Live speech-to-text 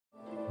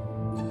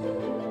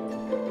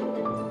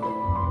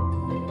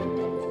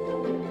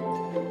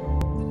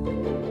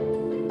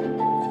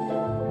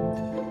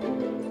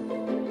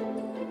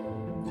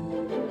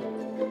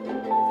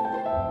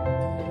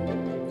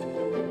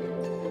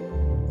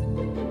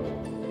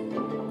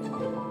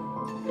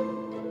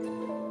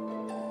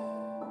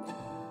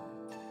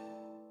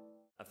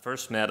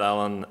first met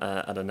Alan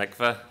at a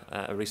NICVA,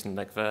 a recent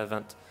NICVA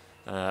event,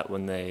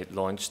 when they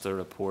launched a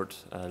report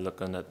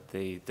looking at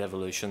the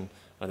devolution,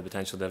 or the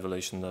potential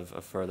devolution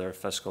of further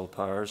fiscal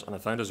powers, and I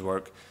found his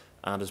work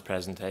and his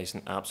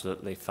presentation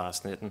absolutely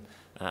fascinating,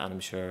 and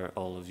I'm sure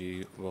all of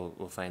you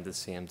will find the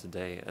same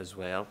today as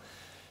well.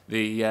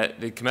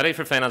 The Committee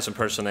for Finance and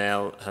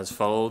Personnel has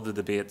followed the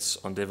debates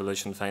on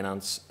devolution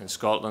finance in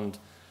Scotland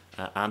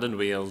and in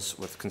Wales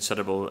with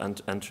considerable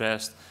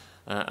interest,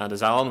 and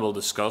as Alan will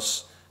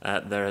discuss,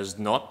 there has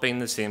not been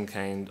the same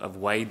kind of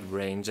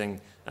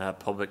wide-ranging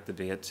public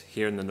debate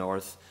here in the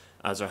north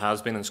as there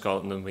has been in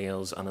Scotland and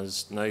Wales, and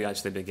is now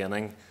actually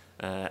beginning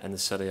in the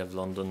City of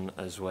London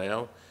as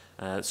well.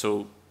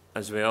 So,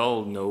 as we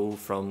all know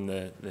from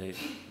the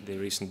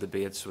recent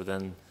debates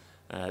within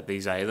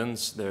these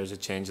islands, there is a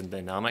change in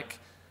dynamic,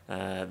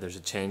 there's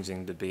a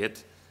changing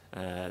debate.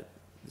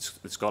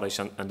 The Scottish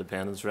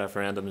independence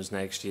referendum is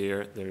next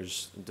year.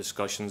 There's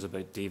discussions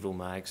about Devo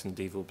Max and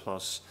Devo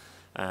Plus,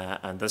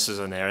 and this is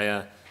an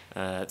area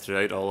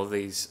throughout all of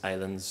these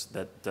islands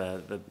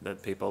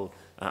that people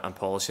and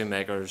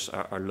policymakers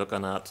are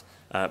looking at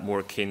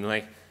more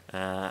keenly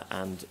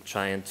and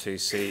trying to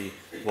see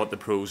what the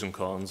pros and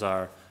cons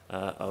are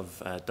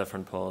of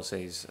different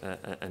policies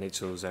in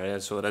each of those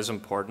areas. So it is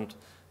important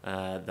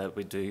that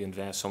we do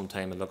invest some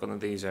time in looking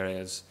at these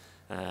areas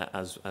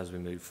as we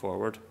move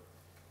forward.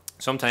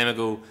 Some time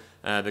ago,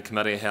 the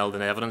committee held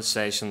an evidence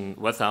session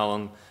with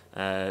Alan,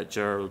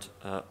 Gerald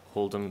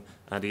Holdham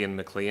and Ian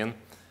McLean,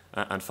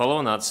 and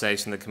following that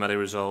session the committee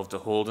resolved to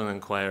hold an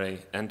inquiry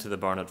into the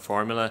Barnett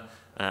formula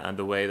and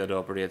the way that it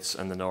operates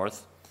in the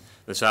north.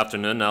 This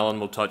afternoon Alan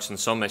will touch on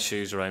some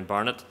issues around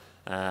Barnett,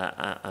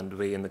 and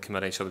we in the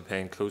committee shall be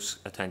paying close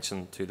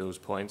attention to those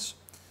points.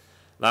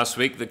 Last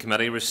week the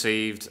committee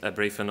received a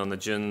briefing on the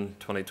June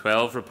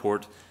 2012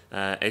 report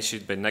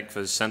issued by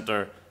NICVA's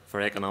Centre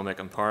for Economic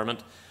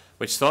Empowerment,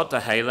 which sought to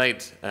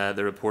highlight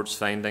the report's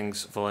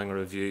findings following a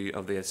review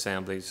of the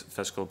Assembly's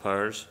fiscal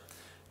powers.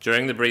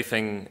 During the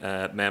briefing,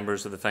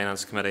 members of the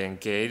Finance Committee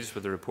engaged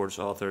with the report's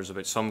authors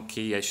about some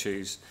key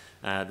issues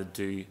that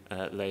do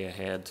lay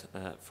ahead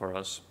for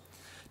us.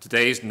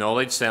 Today's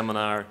knowledge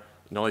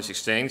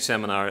exchange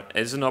seminar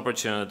is an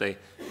opportunity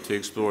to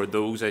explore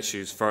those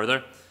issues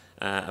further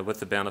with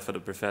the benefit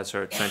of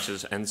Professor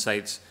Trench's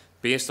insights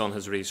based on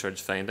his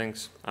research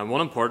findings. And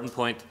one important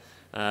point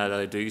that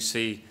I do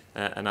see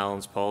in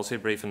Alan's policy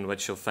briefing,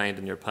 which you'll find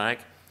in your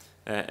pack,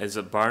 is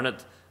that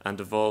Barnett and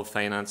devolved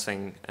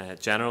financing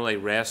generally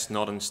rests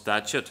not on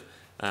statute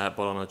but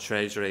on a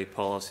Treasury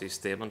policy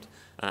statement,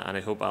 and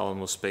I hope Alan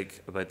will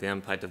speak about the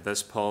impact of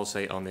this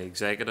policy on the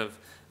executive,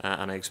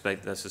 and I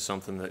expect this is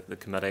something that the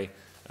committee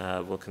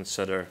will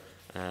consider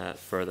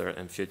further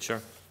in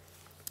future.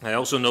 I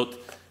also note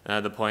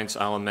the points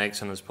Alan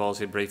makes in his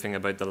policy briefing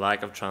about the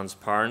lack of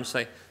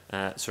transparency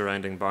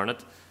surrounding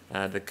Barnett.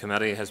 The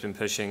committee has been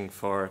pushing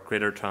for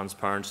greater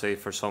transparency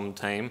for some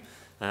time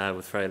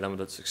with very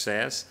limited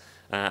success,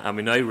 and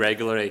we now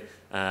regularly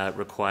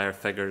require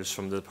figures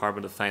from the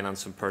Department of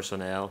Finance and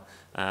Personnel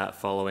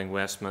following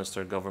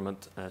Westminster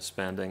Government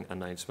spending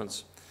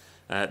announcements.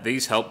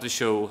 These help to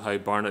show how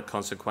Barnett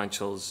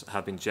consequentials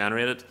have been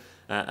generated,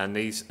 and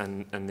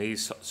in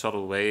these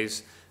subtle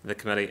ways the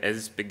committee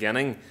is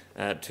beginning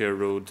to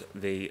erode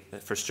the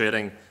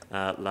frustrating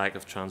lack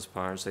of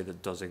transparency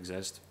that does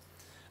exist.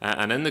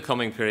 And in the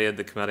coming period,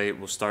 the committee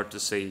will start to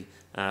see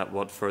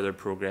what further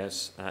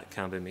progress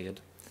can be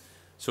made.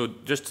 So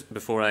just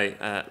before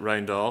I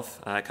round off,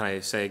 can I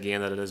say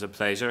again that it is a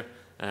pleasure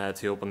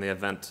to open the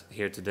event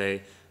here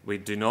today. We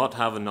do not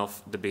have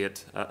enough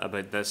debate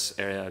about this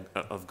area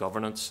of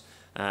governance,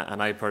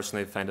 and I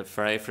personally find it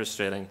very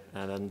frustrating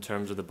that in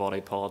terms of the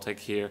body politic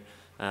here,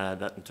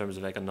 that in terms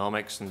of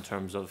economics, in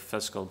terms of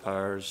fiscal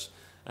powers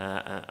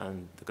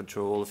and the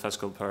control of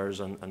fiscal powers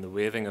and the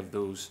waiving of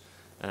those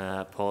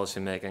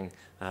policy-making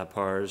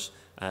powers,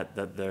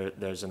 that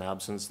there's an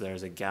absence,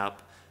 there's a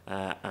gap,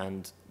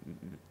 and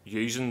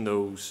using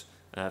those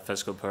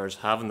fiscal powers,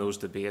 having those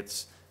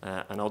debates,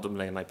 and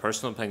ultimately, in my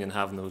personal opinion,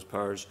 having those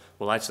powers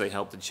will actually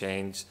help to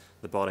change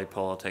the body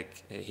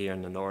politic here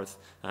in the north,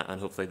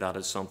 and hopefully that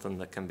is something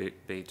that can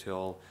be to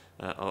all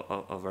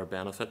of our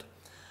benefit.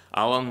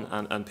 Alan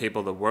and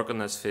people that work in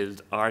this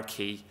field are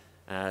key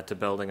to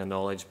building a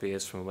knowledge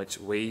base from which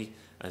we,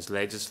 as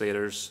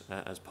legislators,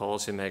 as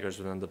policymakers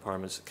within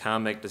departments,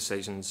 can make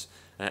decisions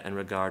in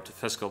regard to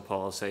fiscal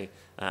policy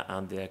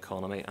and the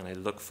economy, and I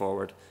look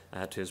forward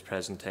to his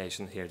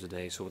presentation here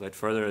today. So without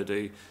further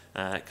ado,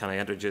 can I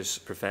introduce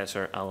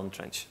Professor Alan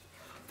Trench.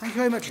 Thank you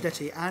very much,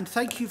 Ditty, and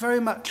thank you very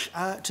much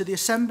to the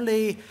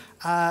Assembly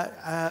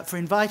for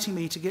inviting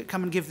me to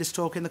come and give this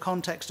talk in the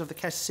context of the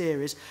KES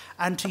series,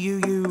 and to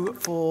you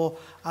for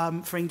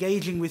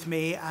engaging with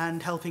me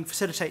and helping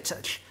facilitate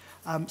such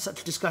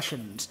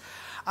discussions.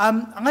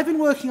 I've been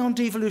working on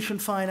devolution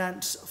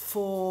finance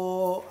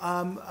for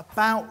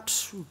about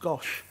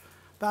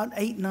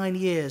 8-9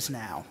 years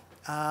now.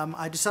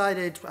 I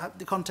decided, in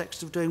the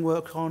context of doing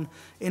work on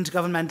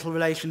intergovernmental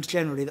relations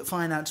generally, that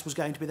finance was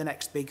going to be the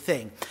next big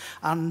thing.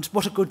 And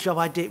what a good job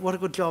I did, what a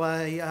good job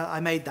I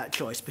made that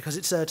choice, because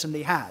it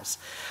certainly has.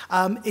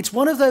 It's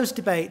one of those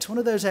debates, one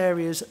of those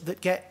areas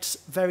that gets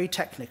very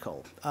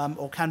technical,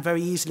 or can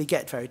very easily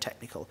get very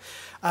technical.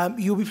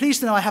 You'll be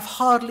pleased to know I have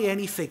hardly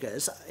any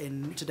figures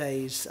in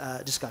today's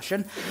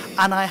discussion,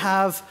 and I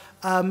have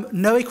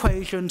no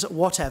equations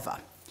whatever,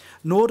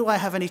 nor do I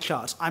have any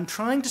charts. I'm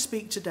trying to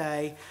speak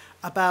today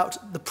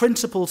about the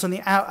principles and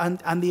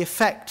the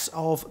effects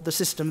of the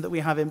system that we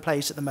have in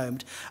place at the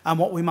moment and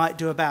what we might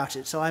do about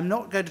it. So I'm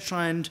not going to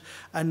try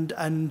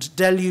and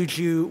deluge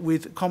you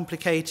with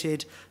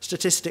complicated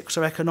statistics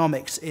or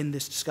economics in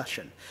this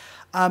discussion.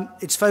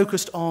 It's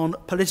focused on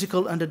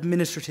political and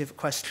administrative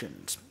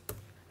questions.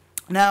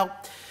 Now,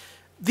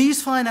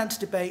 these finance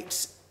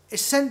debates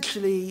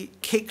essentially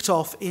kicked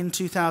off in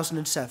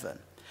 2007.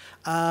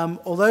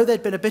 Although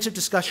there'd been a bit of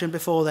discussion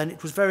before then,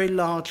 it was very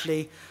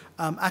largely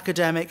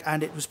academic,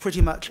 and it was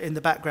pretty much in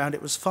the background.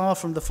 It was far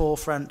from the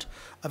forefront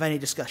of any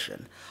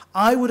discussion.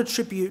 I would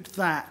attribute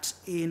that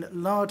in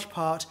large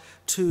part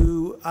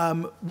to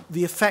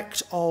the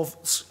effect of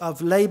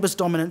Labour's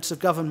dominance of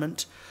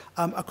government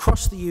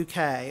across the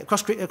UK,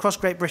 across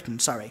Great Britain,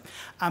 sorry,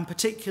 and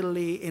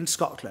particularly in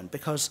Scotland,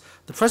 because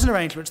the present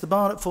arrangements, the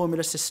Barnett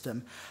formula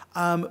system,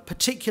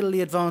 particularly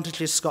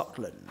advantages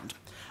Scotland,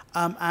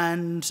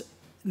 and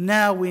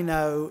now we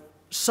know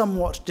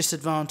somewhat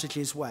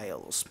disadvantages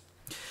Wales.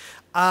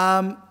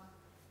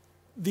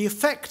 The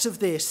effect of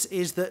this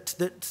is that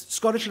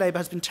Scottish Labour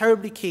has been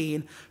terribly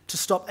keen to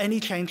stop any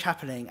change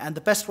happening, and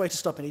the best way to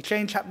stop any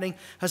change happening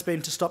has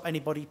been to stop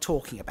anybody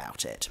talking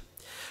about it.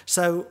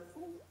 So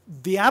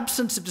the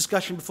absence of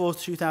discussion before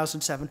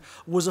 2007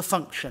 was a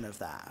function of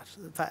that,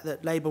 the fact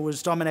that Labour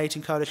was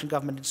dominating coalition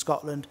government in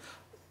Scotland,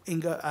 in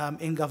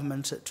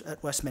government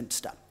at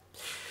Westminster.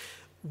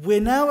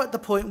 We're now at the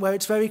point where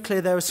it's very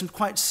clear there are some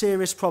quite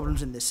serious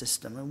problems in this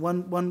system. And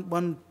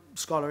one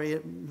scholar,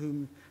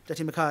 whom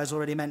Detty Mackay has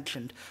already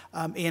mentioned,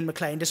 Ian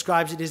McLean,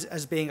 describes it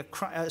as being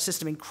a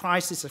system in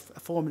crisis, a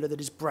formula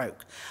that is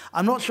broke.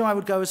 I'm not sure I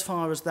would go as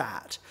far as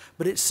that,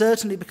 but it's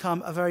certainly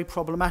become a very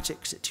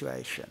problematic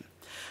situation.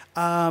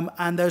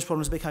 And those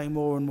problems are becoming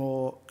more and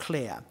more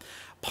clear,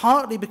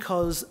 partly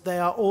because they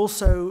are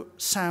also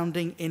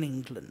sounding in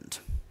England.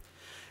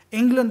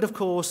 England, of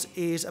course,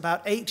 is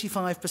about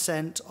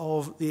 85%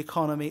 of the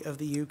economy of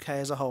the UK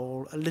as a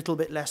whole, a little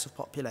bit less of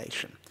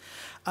population.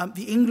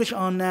 The English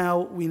are now,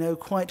 we know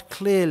quite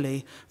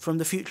clearly from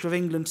the Future of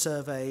England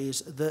surveys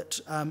that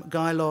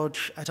Guy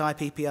Lodge at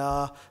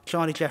IPPR,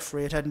 Charlie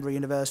Jeffrey at Edinburgh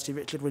University,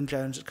 Richard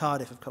Wynne-Jones at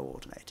Cardiff have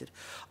coordinated,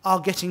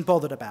 are getting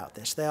bothered about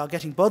this. They are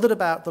getting bothered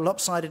about the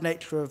lopsided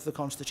nature of the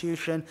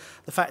Constitution,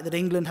 the fact that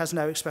England has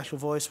no special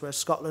voice, whereas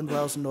Scotland,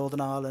 Wales and Northern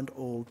Ireland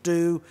all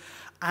do,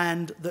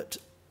 and that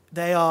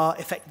they are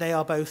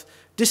both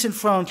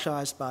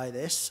disenfranchised by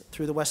this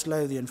through the West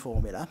Lothian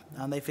formula,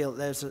 and they feel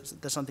there's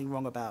something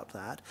wrong about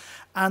that,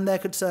 and they're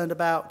concerned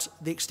about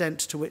the extent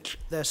to which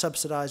they're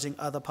subsidising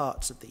other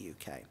parts of the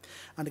UK.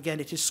 And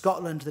again, it is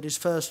Scotland that is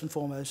first and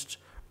foremost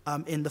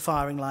in the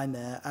firing line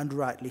there, and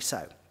rightly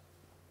so.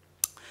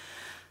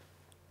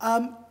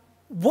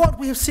 What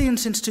we have seen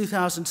since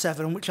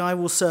 2007, which I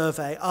will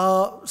survey,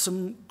 are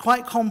some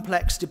quite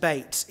complex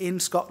debates in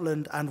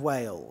Scotland and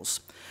Wales.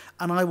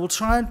 And I will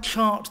try and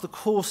chart the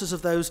courses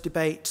of those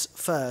debates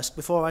first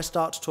before I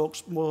start to talk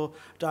more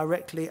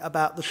directly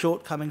about the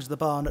shortcomings of the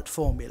Barnett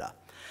formula.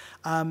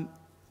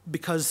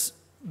 Because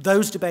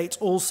those debates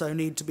also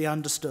need to be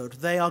understood.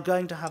 They are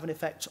going to have an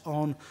effect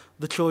on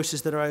the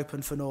choices that are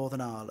open for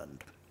Northern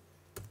Ireland.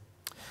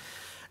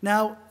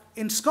 Now,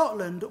 in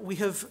Scotland, we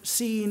have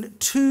seen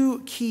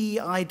two key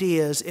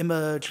ideas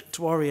emerge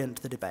to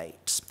orient the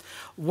debates.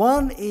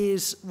 One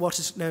is what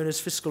is known as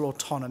fiscal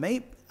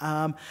autonomy,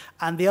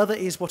 and the other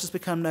is what has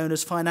become known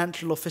as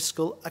financial or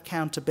fiscal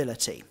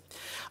accountability.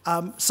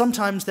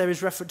 Sometimes there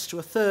is reference to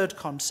a third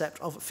concept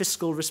of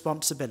fiscal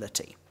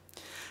responsibility.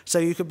 So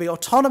you could be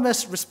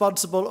autonomous,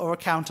 responsible, or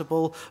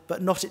accountable,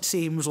 but not, it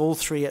seems, all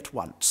three at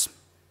once.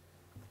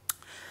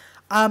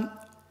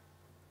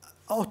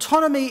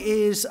 Autonomy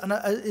is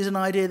an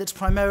idea that's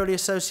primarily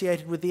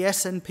associated with the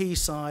SNP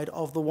side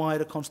of the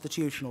wider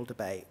constitutional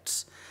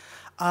debates.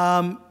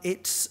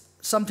 It's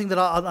something that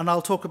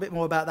I'll talk a bit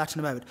more about that in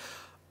a moment.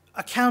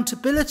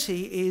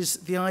 Accountability is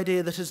the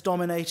idea that has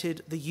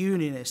dominated the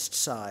unionist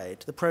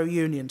side, the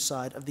pro-union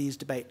side of these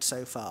debates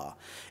so far.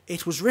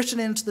 It was written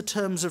into the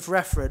terms of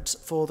reference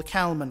for the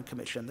Calman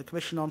Commission, the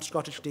Commission on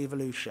Scottish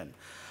Devolution,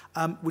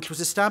 which was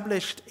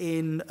established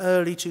in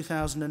early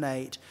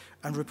 2008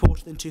 and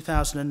reported in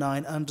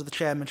 2009 under the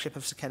chairmanship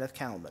of Sir Kenneth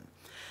Calman,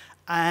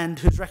 and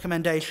whose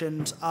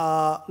recommendations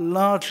are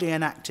largely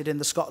enacted in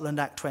the Scotland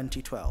Act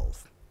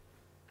 2012.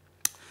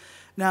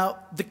 Now,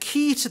 the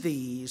key to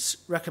these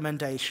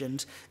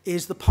recommendations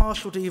is the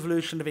partial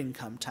devolution of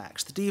income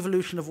tax, the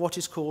devolution of what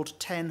is called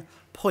 10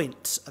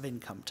 points of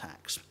income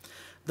tax.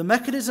 The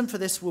mechanism for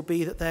this will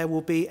be that there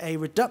will be a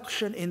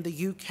reduction in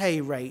the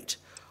UK rate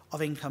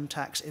of income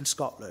tax in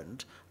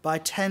Scotland by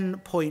 10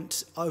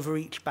 points over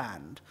each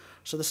band.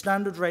 So the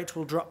standard rate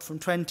will drop from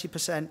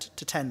 20%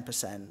 to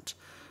 10%,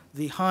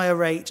 the higher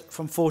rate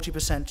from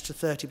 40% to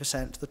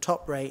 30%, the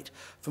top rate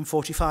from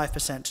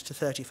 45% to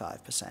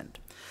 35%.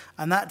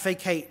 And that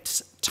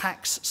vacates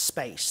tax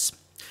space.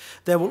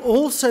 There will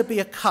also be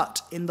a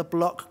cut in the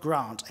block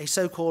grant, a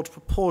so-called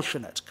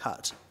proportionate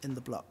cut in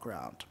the block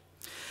grant.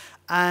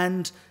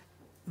 And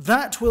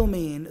that will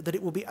mean that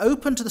it will be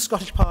open to the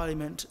Scottish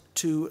Parliament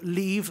to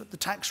leave the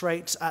tax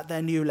rates at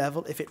their new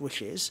level if it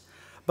wishes,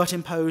 but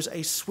impose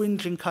a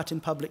swinging cut in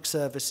public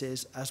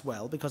services as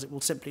well, because it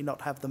will simply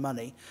not have the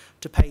money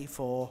to pay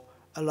for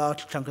a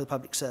large chunk of the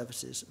public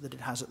services that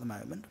it has at the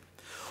moment.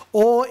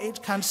 Or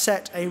it can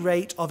set a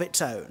rate of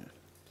its own.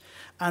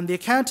 And the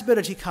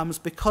accountability comes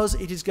because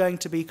it is going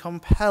to be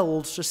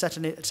compelled to set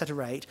a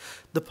rate.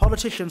 The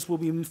politicians will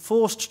be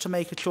forced to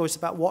make a choice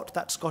about what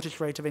that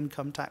Scottish rate of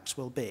income tax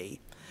will be.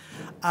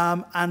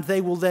 And they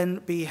will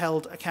then be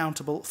held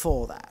accountable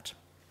for that.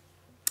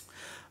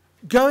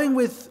 Going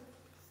with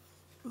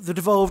the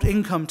devolved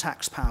income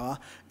tax power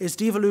is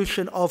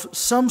devolution of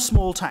some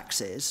small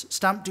taxes,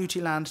 stamp duty,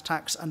 land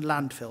tax and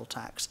landfill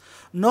tax.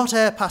 Not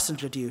air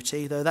passenger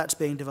duty, though that's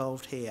being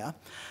devolved here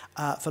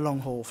for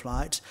long-haul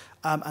flights,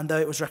 and though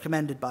it was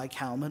recommended by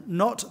Calman.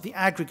 Not the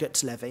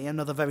aggregates levy,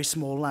 another very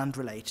small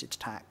land-related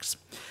tax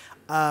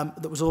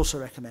that was also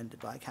recommended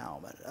by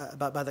Calman,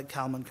 by the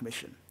Calman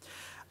Commission.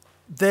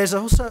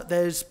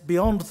 There's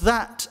beyond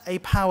that a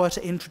power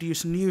to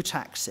introduce new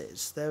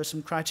taxes. There are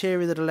some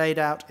criteria that are laid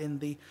out in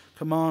the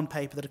command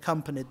paper that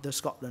accompanied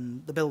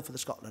the bill for the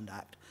Scotland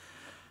Act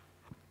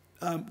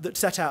that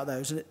set out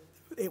those. And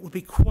it would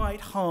be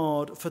quite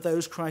hard for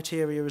those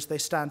criteria as they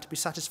stand to be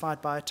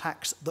satisfied by a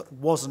tax that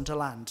wasn't a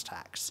land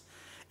tax.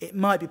 It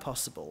might be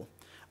possible,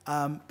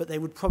 but they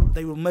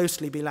will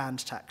mostly be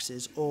land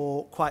taxes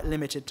or quite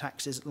limited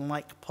taxes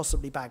like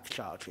possibly bag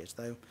charges,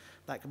 though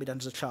that can be done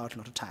as a charge,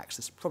 not a tax.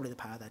 There's probably the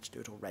power there to do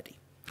it already.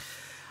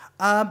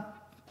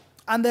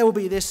 And there will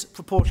be this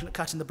proportionate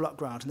cut in the block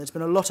grant, and there's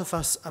been a lot of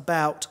fuss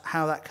about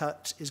how that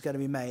cut is going to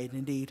be made, and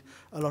indeed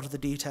a lot of the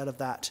detail of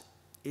that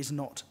is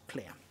not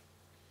clear.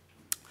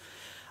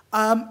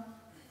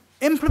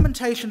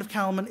 Implementation of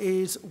Calman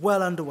is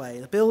well underway.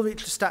 The bill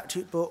reached the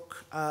statute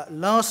book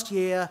last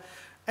year.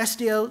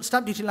 SDL,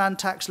 stamp duty, land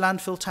tax,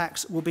 landfill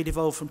tax will be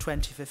devolved from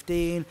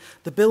 2015.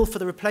 The bill for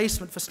the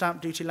replacement for stamp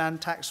duty,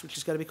 land tax, which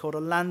is going to be called a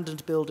land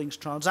and buildings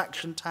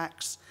transaction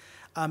tax,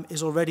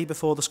 is already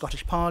before the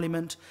Scottish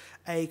Parliament.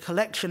 A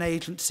collection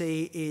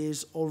agency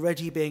is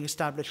already being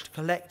established to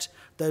collect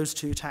those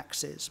two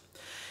taxes.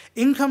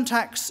 Income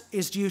tax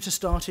is due to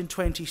start in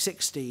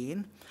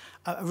 2016.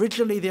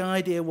 Originally, the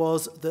idea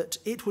was that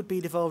it would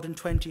be devolved in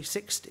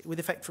 2016, with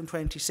effect from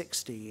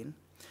 2016,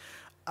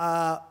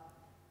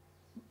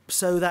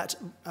 so that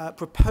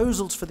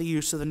proposals for the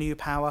use of the new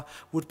power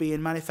would be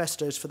in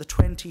manifestos for the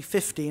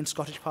 2015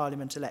 Scottish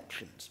Parliament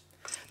elections.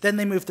 Then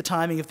they moved the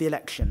timing of the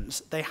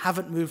elections. They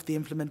haven't moved the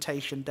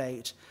implementation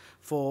date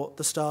for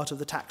the start of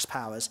the tax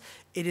powers.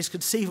 It is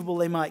conceivable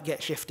they might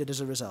get shifted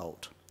as a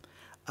result.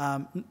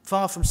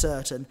 Far from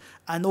certain,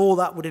 and all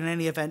that would in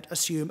any event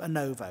assume a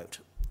no vote.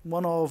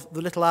 One of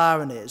the little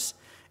ironies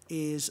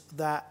is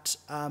that,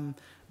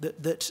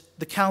 that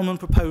the Calman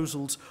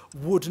proposals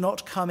would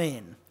not come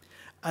in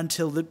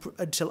until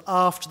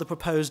after the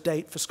proposed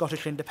date for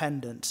Scottish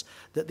independence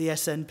that the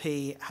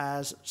SNP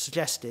has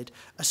suggested,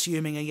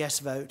 assuming a yes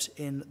vote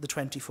in the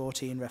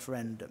 2014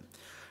 referendum.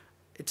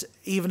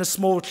 Even a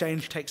small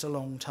change takes a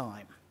long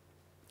time.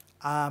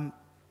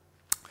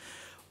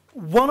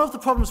 One of the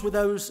problems with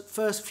those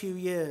first few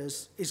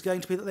years is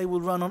going to be that they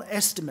will run on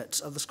estimates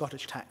of the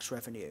Scottish tax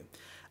revenue.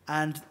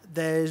 And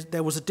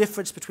there was a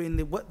difference between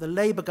the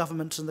Labour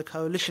government's and the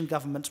coalition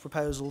government's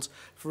proposals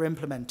for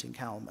implementing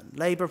Calman.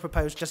 Labour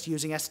proposed just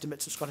using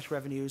estimates of Scottish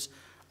revenues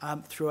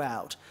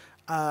throughout.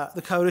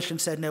 The coalition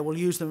said, no, we'll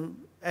use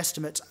them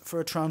estimates for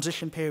a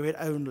transition period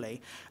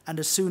only, and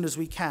as soon as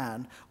we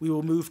can, we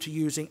will move to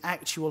using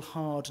actual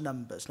hard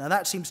numbers. Now,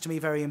 that seems to me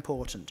very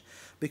important,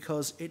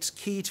 because it's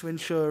key to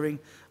ensuring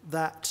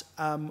that,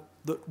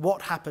 that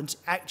what happens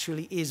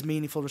actually is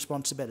meaningful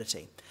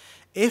responsibility.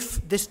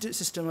 If this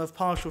system of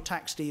partial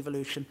tax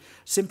devolution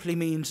simply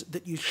means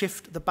that you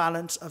shift the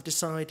balance of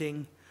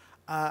deciding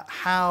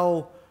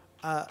how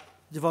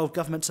devolved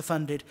governments are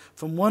funded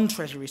from one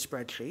Treasury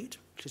spreadsheet,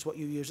 which is what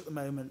you use at the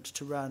moment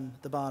to run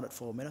the Barnett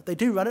formula, they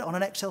do run it on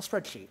an Excel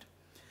spreadsheet,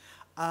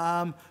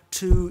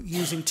 to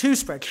using two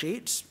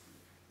spreadsheets,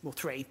 well,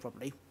 three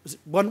probably,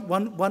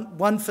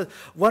 one for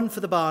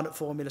the Barnett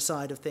formula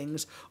side of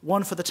things,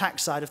 one for the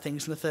tax side of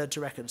things, and the third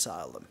to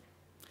reconcile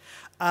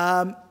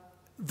them.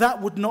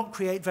 That would not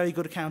create very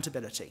good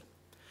accountability,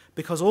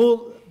 because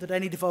all that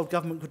any devolved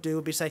government could do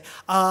would be say,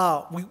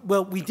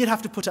 we did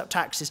have to put up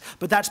taxes,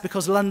 but that's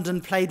because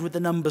London played with the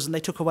numbers and they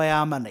took away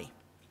our money.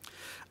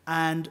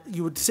 and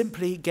you would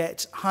simply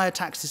get higher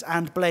taxes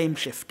and blame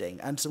shifting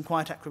and some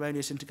quite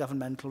acrimonious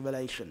intergovernmental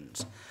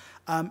relations.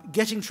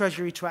 Getting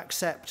Treasury to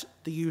accept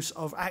the use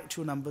of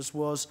actual numbers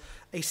was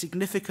a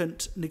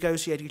significant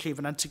negotiating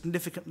achievement and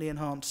significantly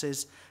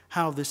enhances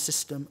how this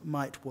system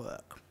might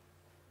work.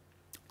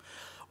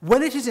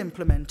 When it is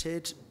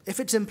implemented, if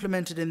it's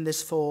implemented in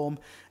this form,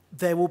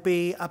 there will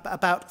be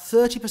about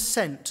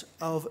 30%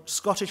 of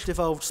Scottish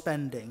devolved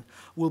spending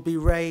will be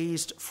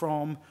raised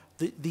from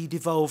the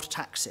devolved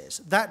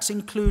taxes. That's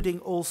including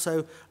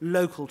also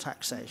local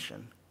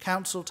taxation,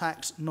 council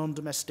tax,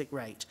 non-domestic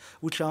rate,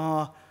 which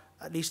are,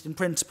 at least in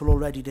principle,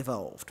 already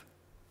devolved.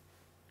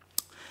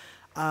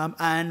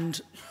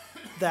 And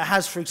there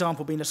has, for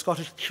example, been a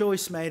Scottish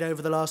choice made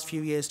over the last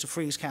few years to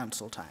freeze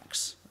council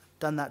tax.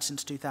 Done that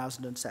since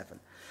 2007.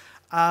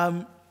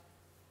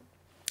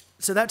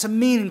 So that's a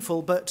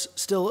meaningful but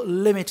still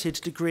limited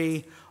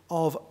degree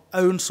of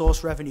own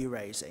source revenue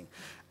raising.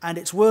 And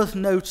it's worth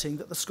noting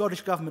that the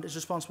Scottish Government is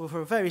responsible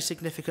for a very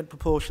significant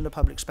proportion of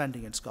public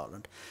spending in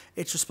Scotland.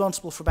 It's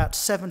responsible for about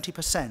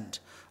 70%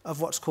 of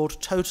what's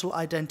called total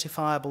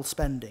identifiable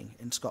spending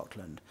in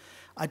Scotland.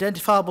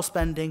 Identifiable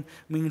spending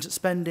means that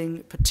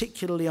spending,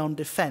 particularly on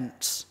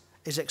defence,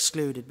 is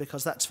excluded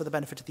because that's for the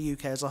benefit of the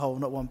UK as a whole,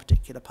 not one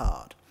particular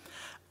part.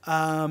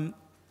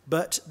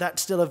 But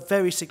that's still a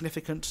very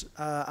significant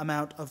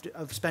amount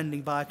of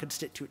spending by a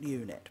constituent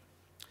unit.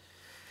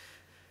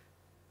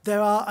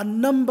 There are a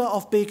number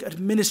of big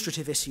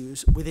administrative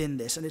issues within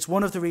this, and it's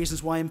one of the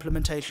reasons why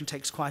implementation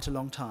takes quite a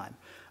long time.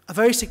 A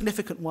very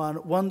significant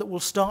one that will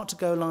start to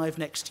go live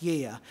next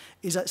year,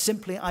 is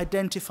simply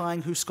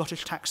identifying who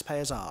Scottish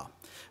taxpayers are.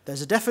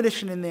 There's a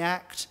definition in the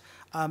Act,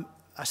 a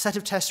set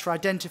of tests for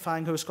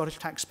identifying who a Scottish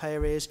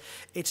taxpayer is.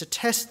 It's a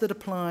test that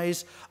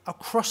applies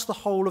across the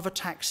whole of a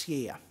tax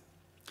year.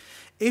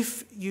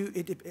 If you,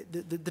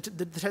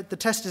 the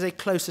test is a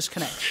closest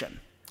connection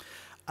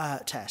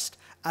test,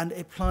 and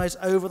it applies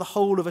over the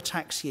whole of a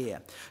tax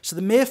year. So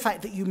the mere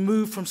fact that you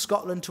move from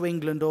Scotland to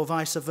England or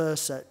vice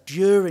versa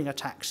during a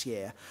tax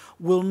year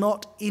will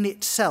not in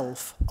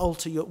itself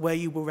alter where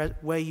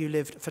you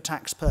lived for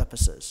tax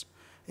purposes.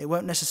 It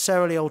won't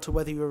necessarily alter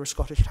whether you're a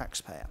Scottish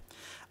taxpayer.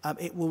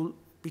 It will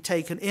be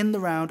taken in the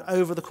round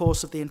over the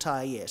course of the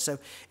entire year. So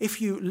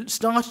if you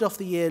started off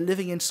the year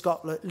living in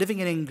Scotland, living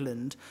in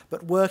England,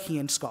 but working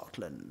in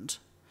Scotland,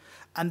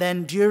 and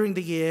then during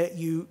the year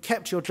you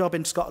kept your job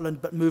in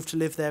Scotland but moved to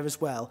live there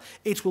as well,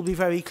 it will be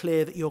very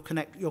clear that your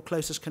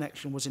closest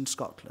connection was in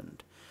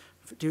Scotland.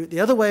 If you do it the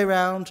other way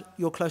around,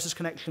 your closest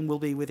connection will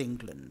be with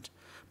England,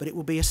 but it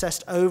will be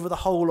assessed over the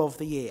whole of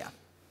the year.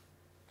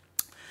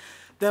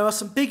 There are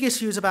some big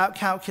issues about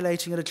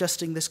calculating and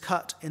adjusting this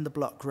cut in the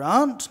block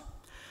grant.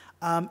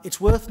 It's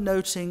worth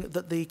noting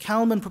that the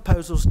Calman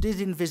proposals did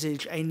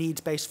envisage a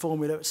needs-based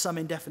formula at some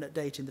indefinite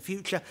date in the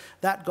future.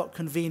 That got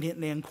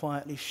conveniently and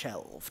quietly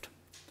shelved.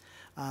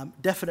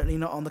 Definitely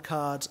not on the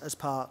cards as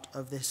part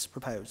of this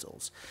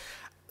proposals.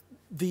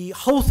 The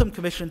Holtham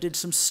Commission did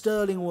some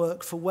sterling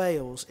work for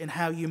Wales in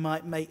how you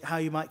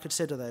might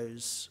consider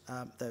those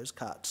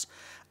cuts.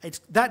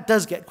 That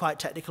does get quite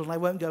technical, and I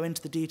won't go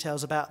into the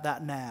details about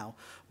that now.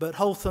 But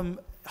Holtham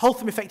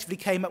effectively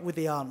came up with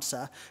the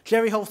answer.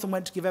 Jerry Holtham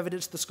went to give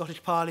evidence to the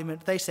Scottish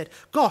Parliament. They said,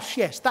 gosh,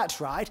 yes,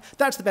 that's right.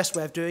 That's the best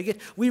way of doing it.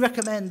 We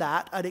recommend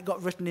that, and it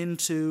got written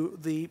into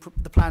the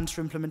plans for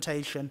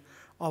implementation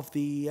of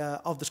the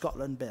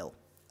Scotland Bill.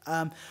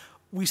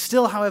 We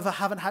still, however,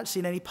 haven't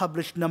seen any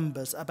published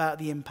numbers about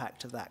the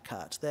impact of that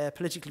cut. They're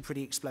politically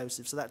pretty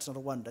explosive, so that's not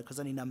a wonder, because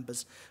any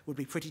numbers would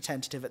be pretty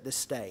tentative at this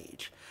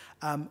stage.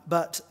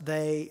 But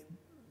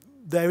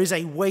there is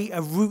a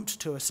route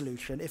to a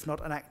solution, if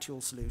not an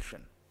actual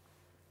solution.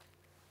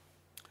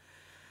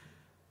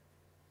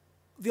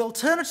 The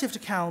alternative to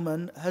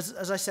Calman,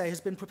 as I say, has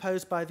been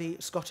proposed by the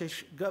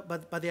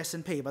by the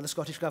SNP, by the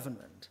Scottish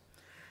Government.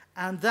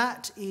 And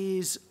that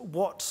is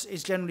what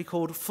is generally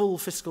called full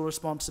fiscal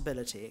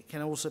responsibility. It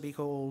can also be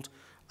called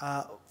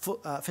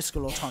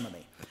fiscal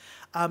autonomy.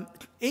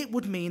 It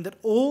would mean that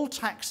all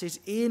taxes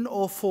in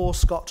or for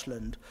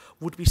Scotland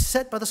would be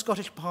set by the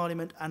Scottish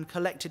Parliament and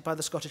collected by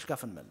the Scottish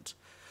Government.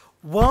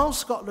 While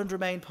Scotland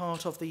remained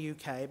part of the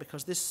UK,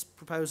 because this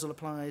proposal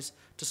applies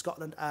to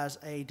Scotland as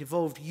a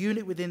devolved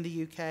unit within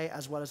the UK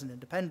as well as an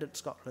independent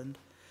Scotland,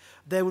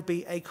 there would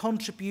be a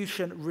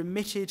contribution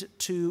remitted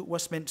to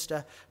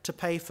Westminster to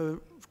pay for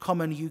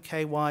common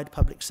UK-wide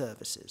public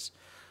services.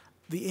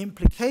 The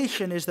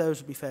implication is those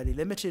would be fairly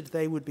limited.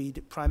 They would be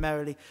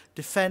primarily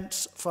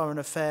defence, foreign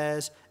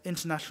affairs,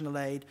 international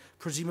aid,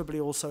 presumably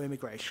also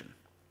immigration,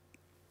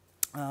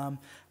 and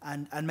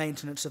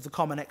maintenance of the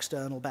common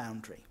external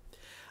boundary.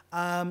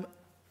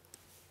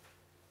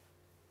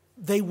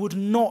 It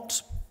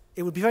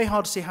would be very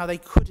hard to see how they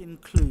could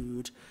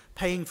include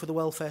paying for the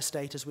welfare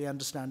state as we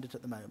understand it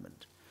at the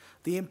moment.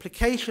 The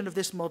implication of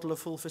this model of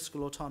full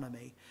fiscal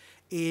autonomy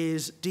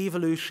is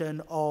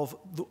devolution of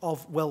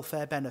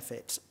welfare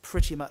benefits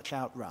pretty much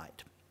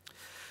outright.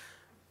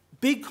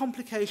 Big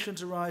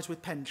complications arise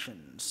with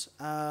pensions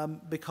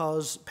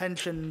because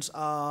pensions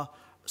are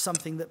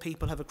something that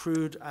people have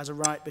accrued as a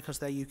right because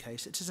they're UK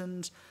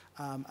citizens,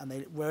 and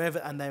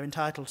they're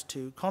entitled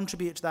to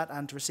contribute to that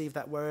and to receive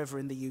that wherever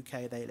in the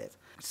UK they live.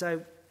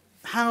 So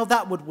how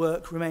that would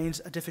work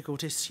remains a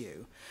difficult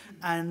issue,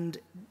 and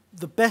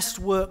the best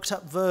worked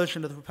up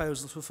version of the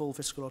proposals for full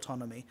fiscal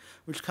autonomy,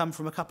 which come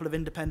from a couple of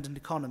independent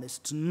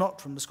economists, not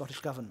from the Scottish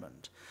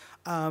Government,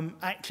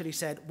 actually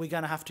said we're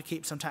going to have to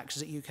keep some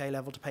taxes at UK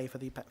level to pay for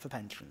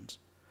pensions,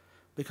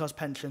 because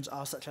pensions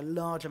are such a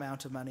large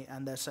amount of money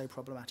and they're so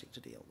problematic to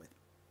deal with.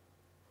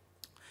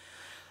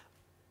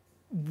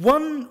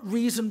 One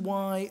reason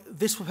why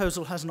this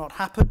proposal has not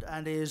happened,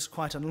 and is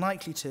quite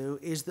unlikely to,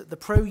 is that the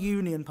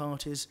pro-union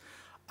parties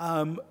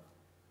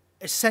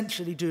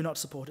essentially do not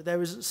support it.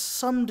 There is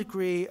some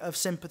degree of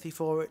sympathy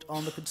for it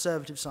on the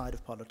Conservative side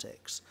of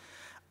politics,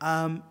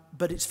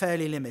 but it's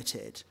fairly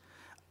limited.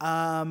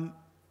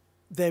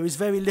 There is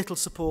very little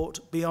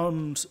support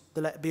beyond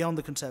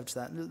the Conservative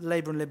side. The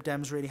Labour and Lib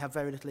Dems really have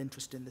very little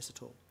interest in this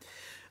at all.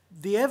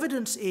 The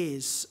evidence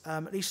is,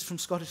 at least from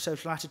Scottish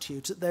social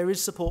attitudes, that there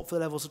is support for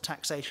the levels of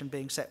taxation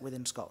being set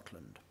within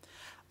Scotland.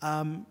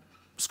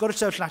 Scottish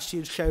social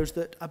attitudes shows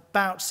that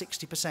about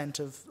 60%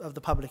 of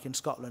the public in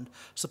Scotland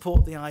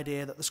support the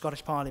idea that the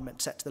Scottish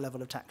Parliament sets the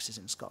level of taxes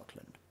in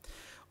Scotland.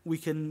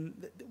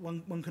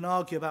 One can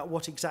argue about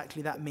what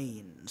exactly that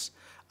means,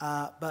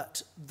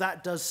 but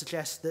that does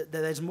suggest that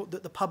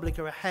that the public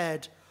are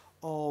ahead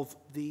of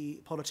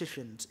the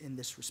politicians in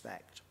this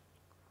respect.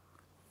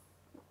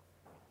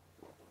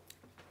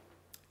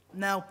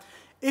 Now,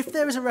 if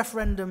there is a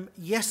referendum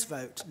yes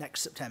vote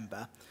next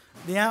September,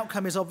 the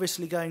outcome is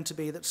obviously going to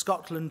be that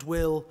Scotland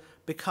will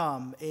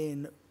become,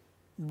 in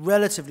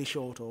relatively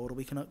short order,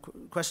 we can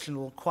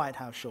question quite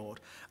how short,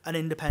 an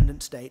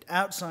independent state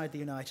outside the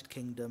United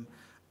Kingdom,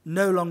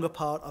 no longer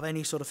part of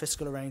any sort of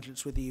fiscal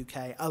arrangements with the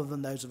UK other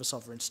than those of a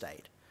sovereign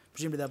state.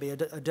 Presumably there'll be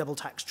a double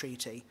tax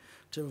treaty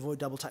to avoid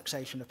double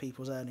taxation of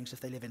people's earnings if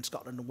they live in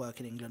Scotland and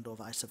work in England, or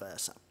vice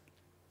versa.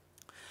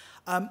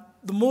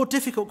 The more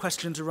difficult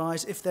questions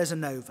arise if there's a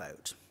no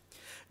vote.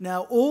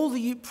 Now, all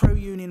the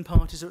pro-union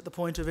parties are at the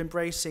point of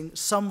embracing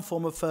some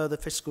form of further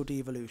fiscal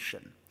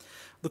devolution.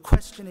 The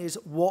question is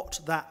what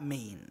that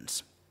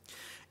means.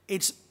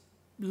 It's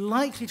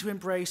likely to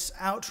embrace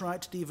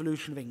outright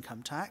devolution of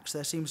income tax.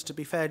 There seems to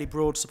be fairly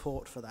broad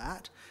support for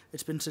that.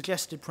 It's been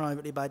suggested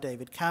privately by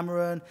David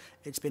Cameron.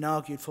 It's been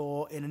argued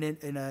for in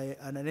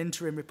an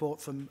interim report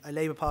from a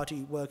Labour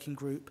Party working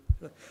group,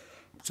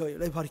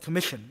 Labour Party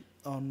commission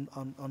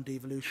on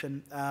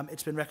devolution.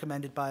 It's been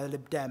recommended by the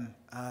Lib Dem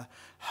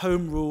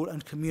Home Rule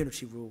and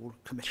Community Rule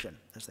Commission,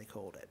 as they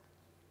called it,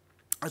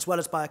 as well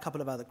as by a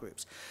couple of other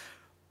groups,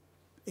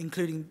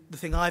 including the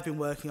thing I've been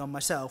working on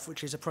myself,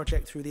 which is a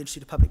project through the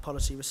Institute of Public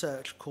Policy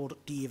Research called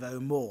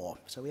Devo More.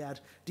 So we add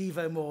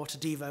Devo More to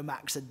Devo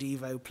Max and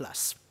Devo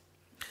Plus.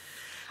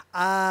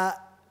 One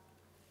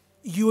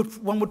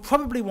would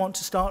probably want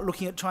to start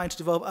looking at trying to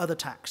devolve other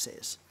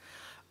taxes.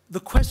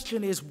 The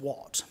question is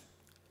what?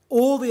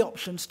 All the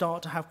options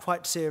start to have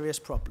quite serious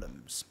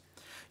problems.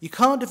 You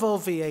can't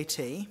devolve VAT,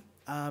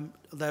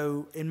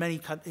 though in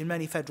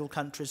many federal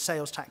countries,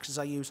 sales taxes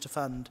are used to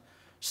fund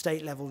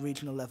state-level,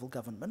 regional-level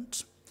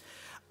government.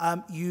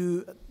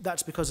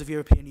 That's because of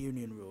European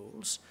Union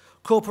rules.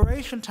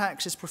 Corporation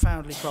tax is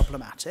profoundly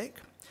problematic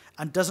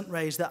and doesn't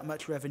raise that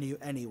much revenue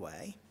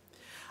anyway.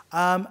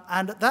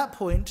 And at that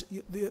point,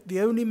 the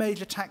only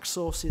major tax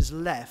sources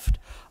left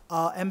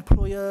are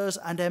employers'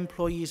 and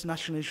employees'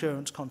 national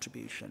insurance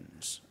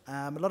contributions.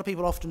 A lot of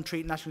people often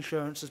treat national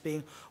insurance as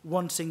being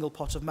one single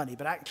pot of money,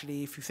 but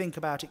actually, if you think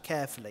about it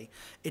carefully,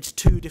 it's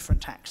two different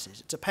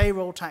taxes. It's a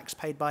payroll tax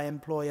paid by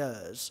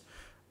employers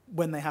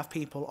when they have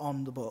people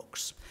on the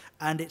books,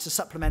 and it's a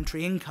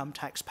supplementary income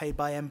tax paid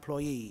by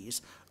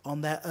employees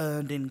on their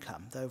earned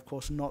income, though of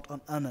course not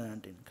on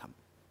unearned income.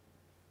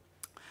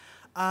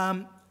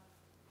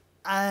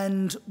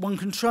 And one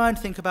can try and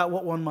think about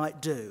what one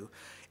might do.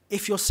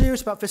 If you're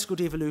serious about fiscal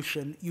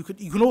devolution, you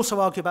can also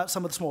argue about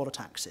some of the smaller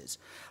taxes.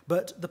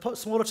 But the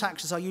smaller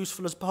taxes are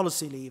useful as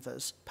policy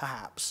levers,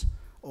 perhaps,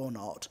 or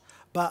not.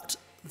 But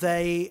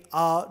they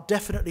are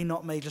definitely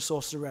not major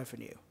sources of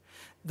revenue.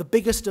 The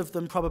biggest of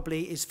them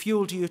probably is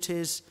fuel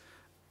duties.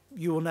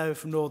 You will know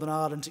from Northern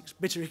Ireland's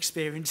bitter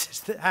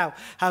experiences that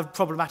how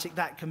problematic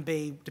that can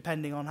be,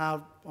 depending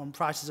on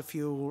prices of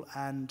fuel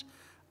and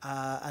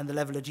the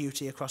level of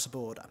duty across a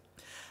border.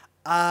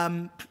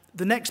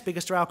 The next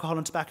biggest are alcohol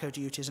and tobacco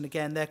duties, and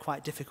again, they're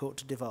quite difficult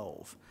to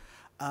devolve,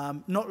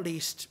 not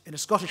least in a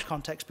Scottish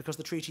context because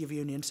the Treaty of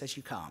Union says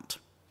you can't.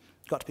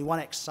 It's got to be one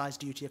excise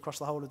duty across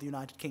the whole of the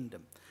United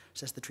Kingdom,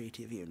 says the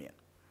Treaty of Union.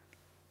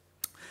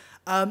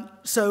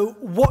 So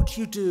what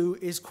you do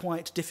is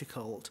quite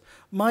difficult.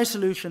 My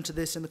solution to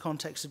this in the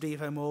context of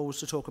Devo More was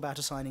to talk about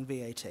assigning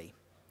VAT,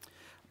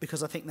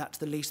 because I think that's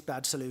the least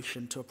bad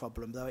solution to a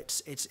problem, though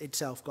it's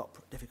itself got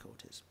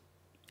difficulties.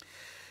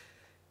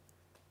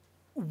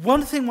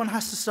 One thing one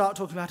has to start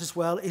talking about as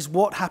well is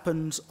what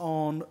happens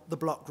on the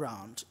block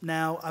grant.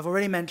 Now, I've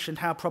already mentioned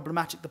how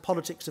problematic the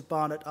politics of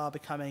Barnett are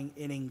becoming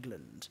in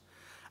England.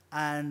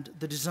 and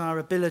the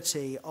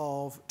desirability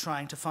of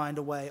trying to find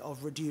a way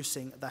of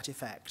reducing that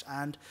effect.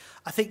 And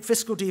I think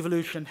fiscal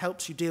devolution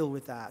helps you deal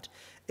with that,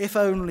 if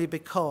only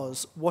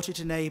because what it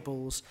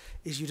enables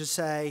is you to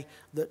say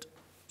that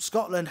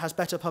Scotland has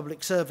better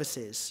public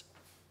services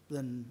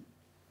than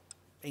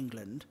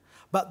England,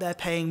 but they're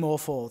paying more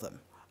for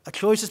them. A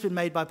choice has been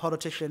made by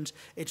politicians,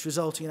 it's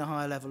resulting in a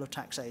higher level of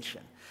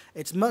taxation.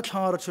 It's much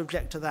harder to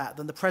object to that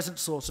than the present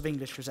source of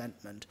English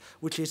resentment,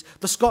 which is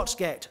the Scots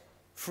get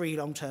free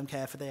long-term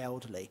care for the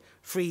elderly,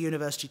 free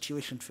university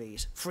tuition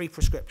fees, free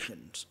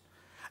prescriptions,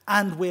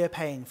 and we're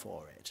paying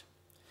for it.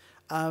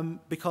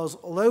 Because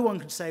although one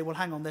can say, well,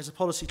 hang on, there's a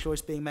policy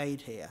choice being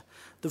made here,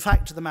 the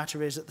fact of the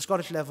matter is that the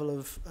Scottish level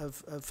of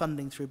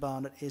funding through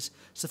Barnett is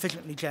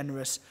sufficiently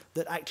generous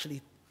that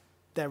actually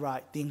they're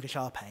right, the English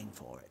are paying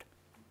for it.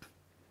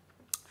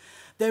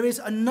 There is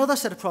another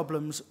set of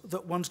problems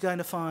that one's going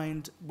to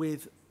find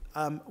with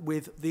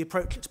the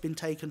approach that's been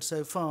taken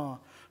so far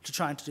to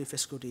trying to do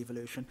fiscal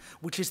devolution,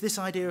 which is this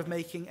idea of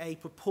making a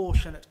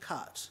proportionate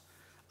cut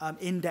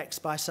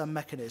indexed by some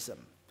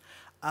mechanism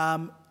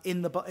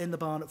in the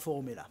Barnett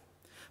formula.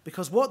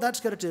 Because what that's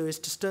going to do is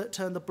to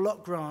turn the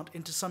block grant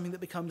into something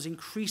that becomes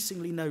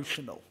increasingly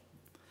notional.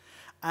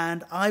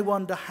 And I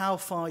wonder how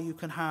far you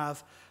can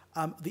have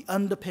the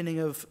underpinning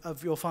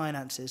of your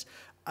finances,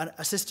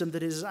 a system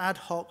that is as ad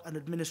hoc and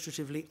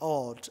administratively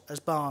odd as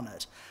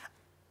Barnett,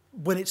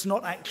 when it's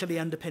not actually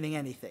underpinning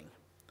anything.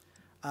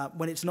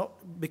 When it's not,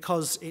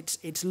 because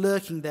it's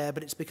lurking there,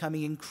 but it's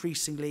becoming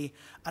increasingly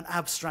an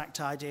abstract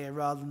idea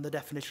rather than the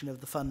definition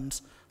of the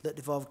funds that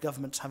devolved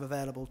governments have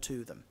available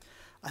to them.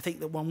 I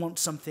think that one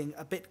wants something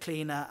a bit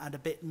cleaner and a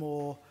bit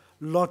more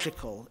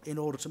logical in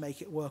order to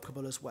make it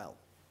workable as well.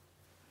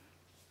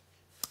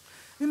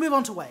 We move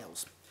on to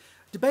Wales.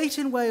 Debate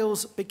in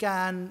Wales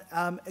began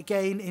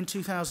again in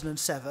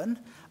 2007.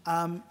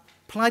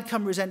 Plaid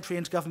Cymru's entry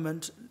into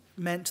government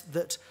meant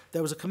that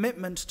there was a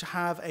commitment to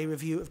have a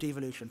review of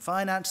devolution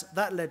finance.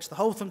 That led to the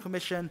Holtham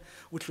Commission,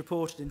 which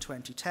reported in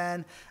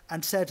 2010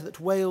 and said that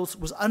Wales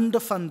was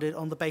underfunded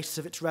on the basis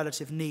of its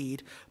relative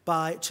need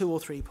by 2 or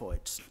 3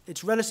 points.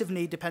 Its relative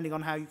need, depending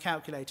on how you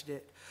calculated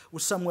it,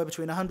 was somewhere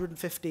between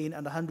 115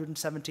 and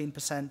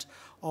 117%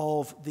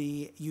 of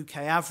the UK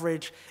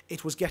average.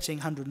 It was getting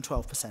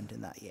 112%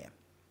 in that year.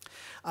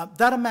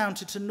 That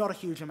amounted to not a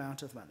huge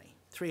amount of money,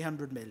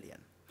 300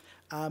 million.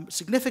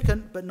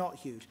 Significant, but not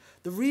huge.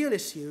 The real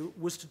issue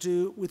was to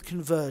do with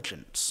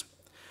convergence,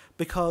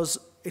 because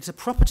it's a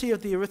property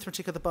of the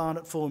arithmetic of the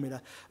Barnett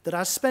formula that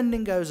as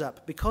spending goes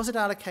up, because it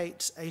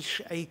allocates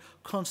a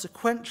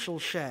consequential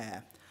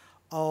share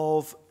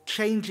of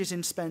changes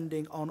in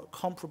spending on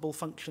comparable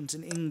functions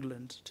in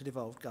England to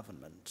devolved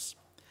governments,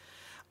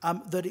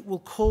 that it will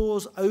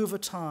cause over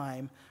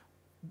time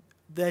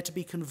there to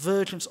be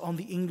convergence on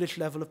the English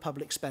level of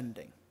public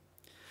spending.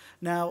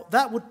 Now,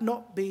 that would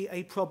not be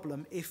a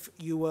problem if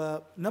you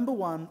were, number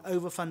one,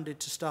 overfunded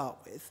to start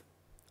with,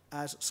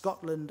 as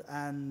Scotland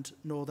and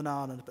Northern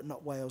Ireland, but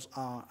not Wales,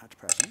 are at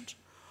present,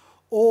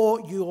 or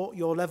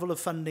your level of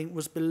funding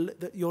was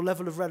your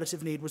level of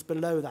relative need was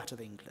below that of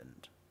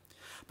England.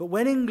 But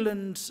when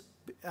England's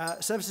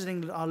services in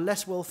England are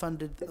less well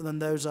funded than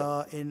those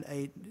are in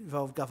a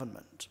devolved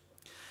government,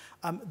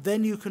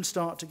 then you can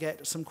start to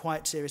get some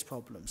quite serious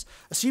problems.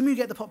 Assuming you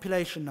get the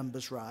population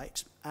numbers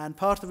right, and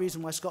part of the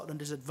reason why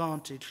Scotland is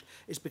advantaged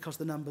is because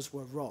the numbers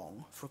were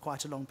wrong for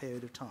quite a long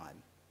period of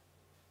time.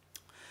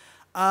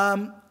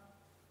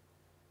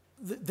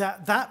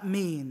 That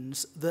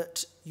means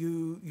that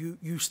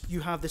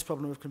you have this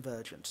problem of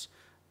convergence.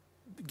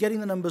 Getting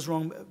the numbers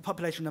wrong,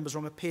 population numbers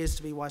wrong, appears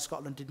to be why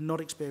Scotland did not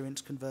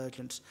experience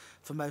convergence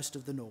for most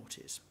of the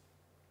noughties.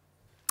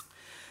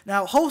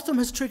 Now, Holtham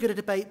has triggered a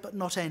debate but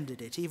not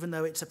ended it, even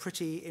though it's a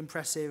pretty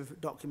impressive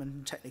document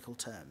in technical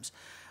terms.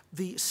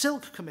 The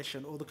Silk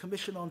Commission, or the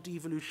Commission on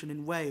Devolution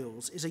in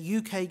Wales, is a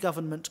UK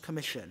government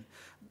commission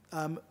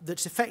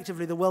that's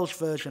effectively the Welsh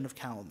version of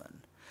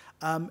Calman,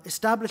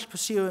 established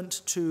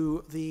pursuant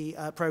to the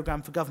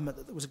programme for government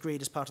that was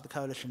agreed as part of the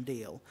coalition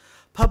deal,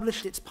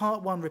 published its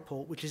Part 1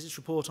 report, which is its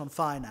report on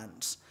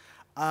finance,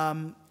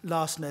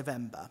 last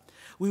November.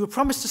 We were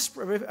promised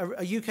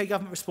a UK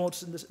government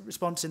response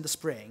in the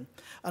spring,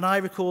 and I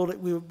recall that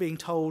we were being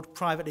told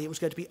privately it was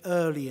going to be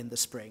early in the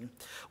spring.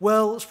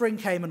 Well, spring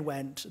came and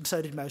went, and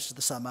so did most of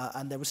the summer,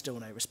 and there was still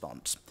no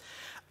response.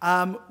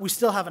 We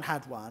still haven't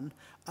had one.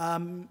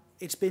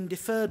 It's been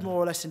deferred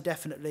more or less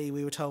indefinitely,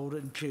 we were told,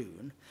 in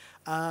June.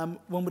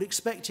 One would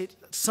expect it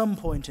at some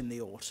point in the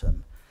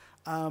autumn.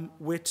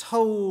 We're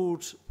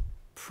told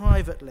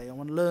privately, or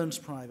one learns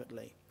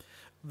privately,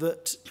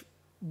 that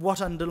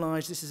what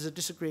underlies this is a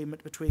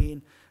disagreement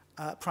between,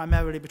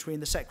 primarily between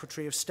the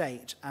Secretary of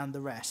State and the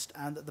rest,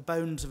 and that the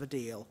bones of a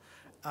deal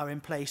are in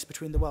place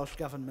between the Welsh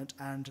Government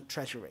and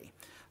Treasury.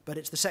 But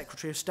it's the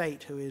Secretary of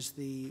State who is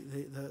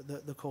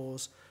the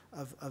cause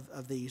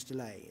of these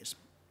delays.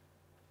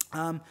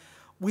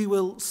 We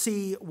will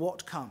see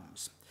what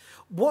comes.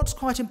 What's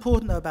quite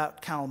important, though,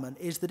 about Calman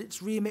is that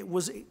its remit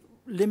was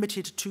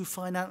limited to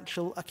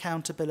financial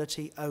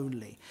accountability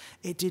only.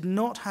 It did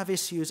not have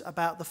issues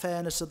about the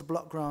fairness of the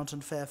block grant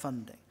and fair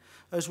funding.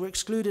 Those were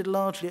excluded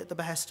largely at the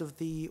behest of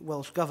the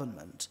Welsh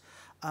Government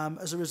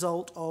as a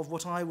result of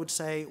what I would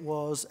say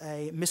was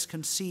a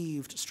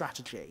misconceived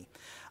strategy.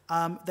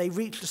 They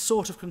reached a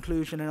sort of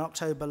conclusion in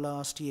October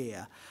last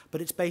year,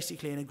 but it's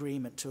basically an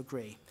agreement to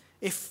agree.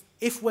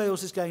 If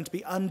Wales is going to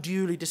be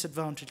unduly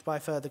disadvantaged by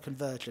further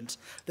convergence,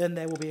 then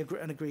there will be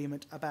an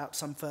agreement about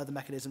some further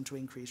mechanism to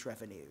increase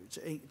revenue,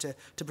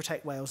 to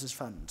protect Wales's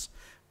funds.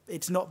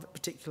 It's not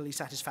particularly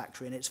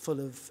satisfactory, and it's full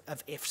of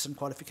ifs and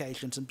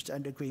qualifications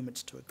and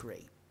agreements to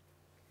agree.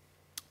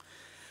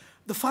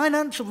 The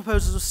financial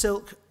proposals of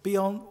Silk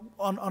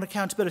on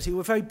accountability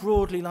were very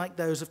broadly like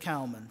those of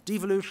Calman.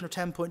 Devolution of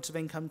 10 points of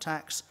income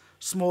tax,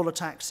 smaller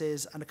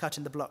taxes, and a cut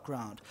in the block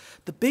grant.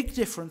 The big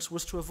difference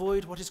was to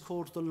avoid what is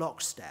called the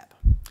lockstep.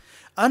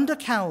 Under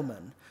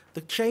Calman,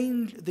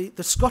 the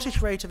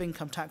Scottish rate of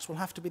income tax will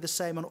have to be the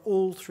same on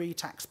all three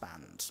tax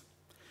bands.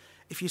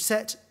 If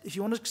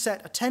you want to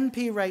set a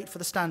 10p rate for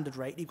the standard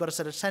rate, you've got to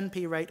set a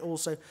 10p rate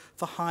also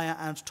for higher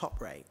and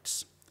top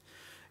rates.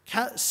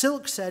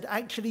 Silk said,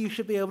 actually, you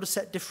should be able to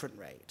set different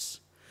rates.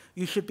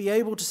 You should be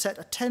able to set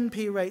a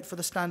 10p rate for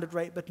the standard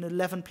rate, but an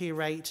 11p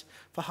rate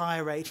for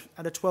higher rate,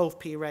 and a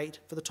 12p rate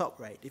for the top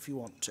rate, if you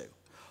want to.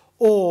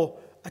 Or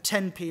a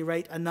 10p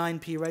rate, a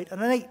 9p rate,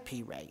 and an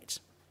 8p rate,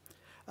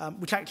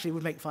 which actually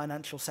would make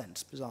financial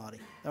sense, bizarrely.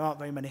 There aren't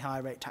very many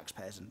higher rate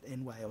taxpayers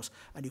in Wales,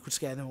 and you could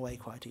scare them away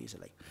quite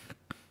easily.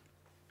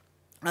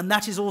 And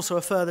that is also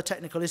a further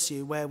technical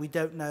issue where we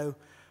don't know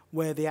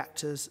where the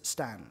actors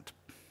stand.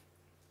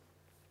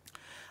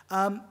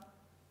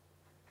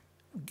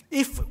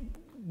 If,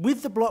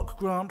 with the block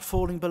grant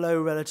falling below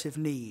relative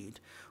need,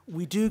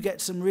 we do get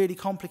some really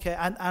complicated,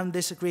 and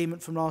this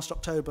agreement from last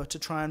October to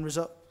try and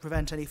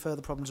prevent any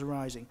further problems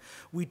arising,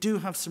 we do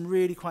have some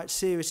really quite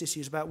serious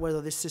issues about whether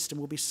this system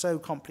will be so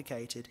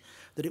complicated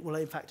that it will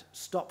in fact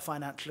stop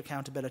financial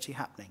accountability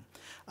happening.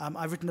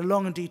 I've written a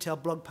long and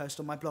detailed blog post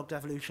on my blog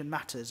Devolution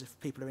Matters if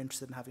people are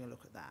interested in having a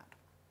look at that.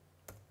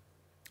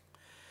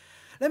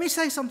 Let me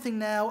say something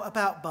now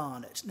about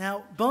Barnett.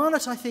 Now,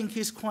 Barnett, I think,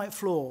 is quite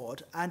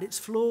flawed, and it's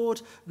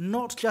flawed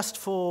not just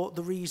for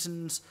the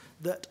reasons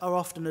that are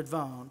often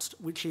advanced,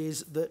 which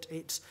is that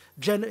it's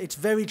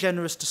very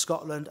generous to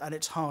Scotland and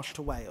it's harsh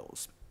to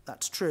Wales.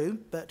 That's true,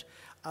 but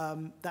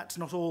that's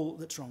not all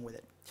that's wrong with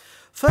it.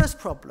 First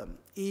problem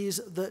is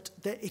that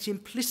it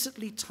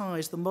implicitly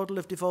ties the model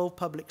of devolved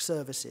public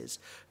services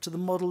to the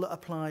model that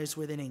applies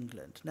within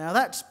England. Now,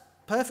 that's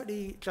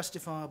perfectly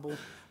justifiable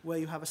where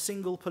you have a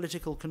single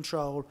political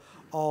control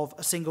of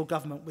a single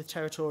government with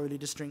territorially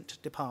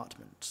distinct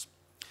departments.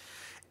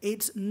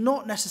 It's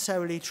not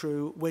necessarily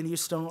true when you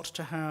start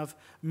to have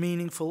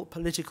meaningful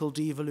political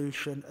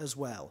devolution as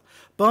well.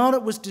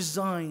 Barnett was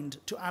designed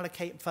to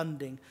allocate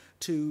funding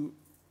to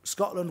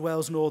Scotland,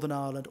 Wales, Northern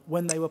Ireland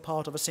when they were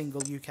part of a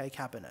single UK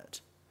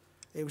cabinet.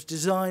 It was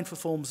designed for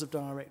forms of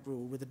direct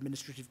rule with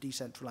administrative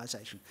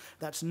decentralisation.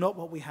 That's not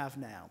what we have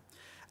now.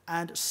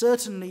 And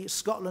certainly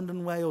Scotland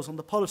and Wales on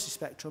the policy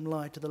spectrum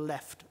lie to the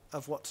left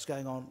of what's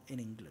going on in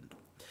England.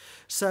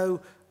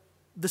 So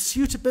the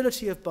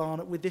suitability of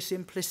Barnett with this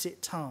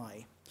implicit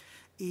tie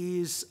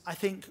is, I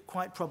think,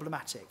 quite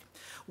problematic.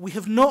 We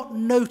have not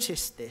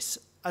noticed this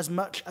as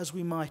much as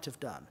we might have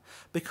done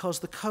because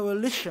the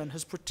coalition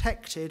has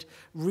protected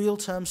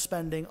real-term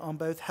spending on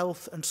both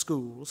health and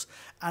schools,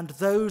 and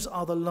those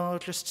are the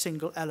largest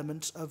single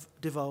elements of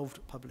devolved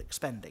public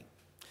spending.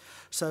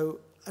 So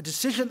a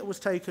decision that was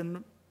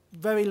taken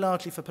very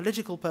largely for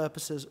political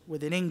purposes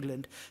within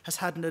England has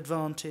had an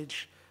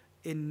advantage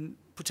in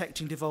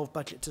protecting devolved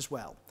budgets as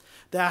well.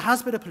 There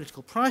has been a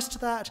political price to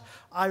that.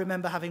 I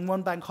remember having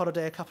one bank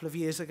holiday a couple of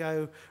years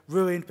ago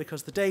ruined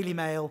because the Daily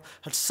Mail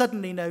had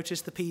suddenly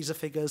noticed the PISA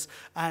figures,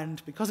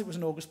 and because it was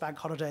an August bank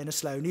holiday and a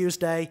slow news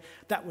day,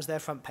 that was their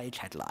front page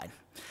headline.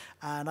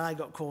 And I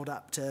got called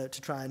up to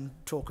try and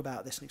talk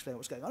about this and explain what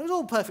was going on. It was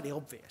all perfectly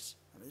obvious.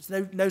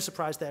 There's no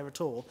surprise there at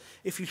all.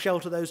 If you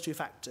shelter those two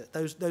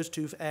factors, those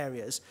two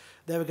areas,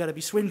 there are going to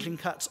be swindling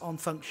cuts on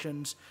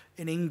functions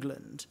in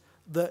England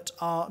that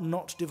are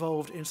not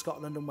devolved in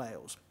Scotland and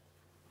Wales.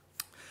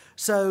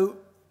 So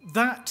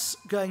that's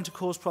going to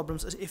cause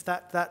problems if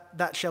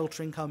that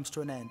sheltering comes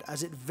to an end,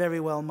 as it very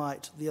well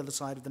might the other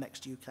side of the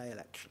next UK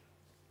election.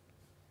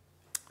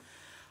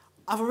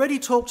 I've already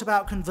talked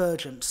about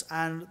convergence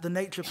and the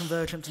nature of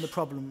convergence and the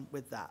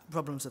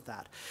problems of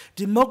that.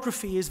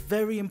 Demography is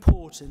very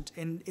important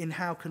in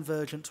how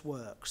convergence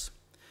works.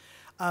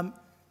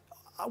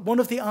 One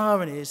of the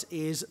ironies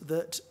is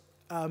that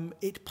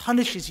it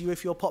punishes you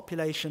if your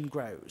population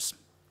grows,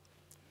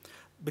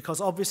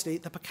 because obviously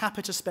the per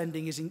capita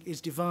spending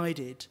is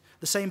divided,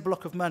 the same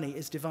block of money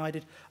is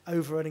divided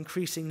over an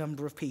increasing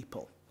number of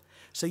people.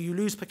 So you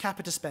lose per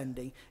capita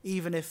spending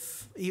even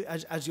if,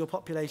 as your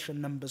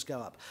population numbers go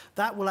up.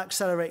 That will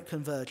accelerate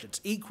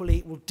convergence. Equally,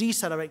 it will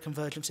decelerate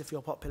convergence if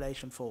your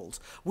population falls,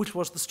 which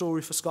was the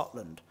story for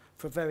Scotland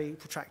for very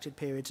protracted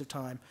periods of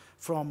time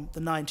from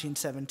the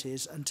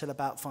 1970s until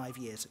about 5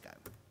 years ago.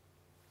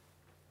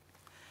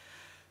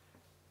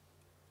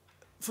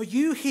 For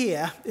you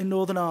here in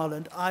Northern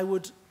Ireland, I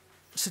would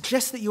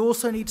suggest that you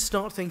also need to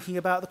start thinking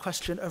about the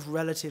question of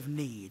relative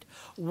need.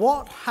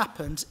 What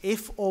happens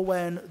if or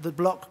when the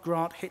block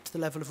grant hits the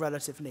level of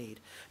relative need?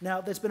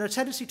 Now, there's been a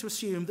tendency to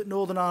assume that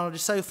Northern Ireland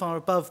is so far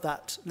above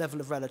that level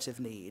of relative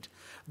need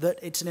that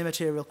it's an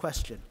immaterial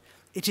question.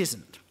 It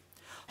isn't.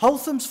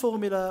 Holtham's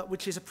formula,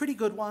 which is a pretty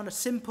good one, a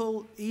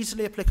simple,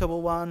 easily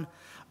applicable one,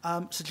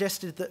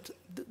 suggested that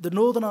the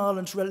Northern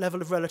Ireland's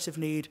level of relative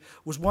need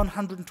was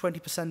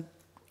 121%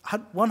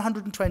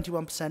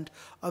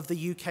 of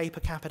the UK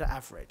per capita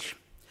average.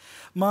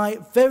 My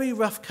very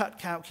rough cut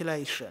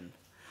calculation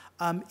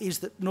is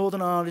that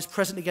Northern Ireland is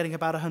presently getting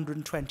about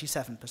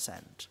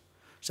 127%.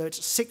 So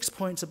it's 6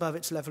 points above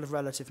its level of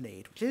relative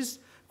need, which is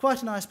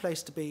quite a nice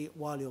place to be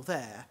while you're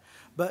there.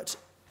 But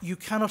you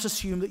cannot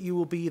assume that you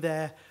will be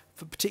there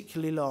for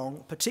particularly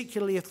long,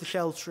 particularly if the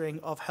sheltering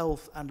of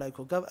health and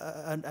local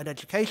and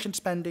education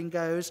spending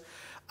goes,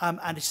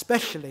 and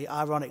especially,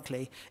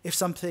 ironically,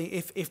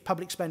 if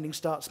public spending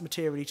starts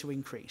materially to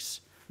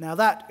increase. Now,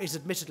 that is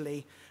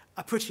admittedly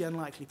a pretty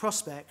unlikely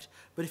prospect,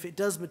 but if it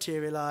does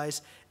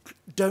materialise,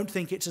 don't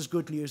think it's as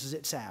good news as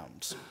it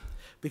sounds,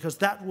 because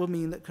that will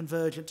mean that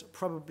convergence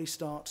probably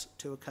starts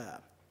to occur.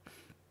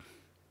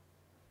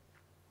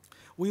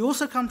 We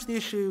also come to the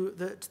issue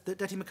that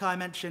Detty Mackay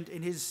mentioned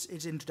in his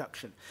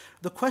introduction,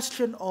 the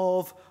question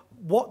of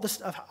what the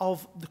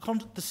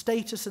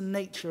status and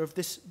nature of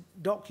this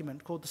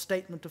document called the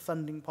Statement of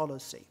Funding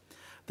Policy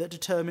that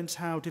determines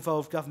how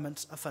devolved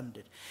governments are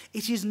funded.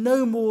 It is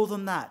no more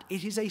than that.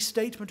 It is a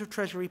statement of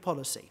Treasury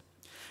policy.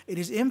 It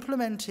is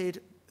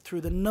implemented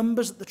through the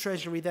numbers that the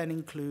Treasury then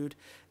include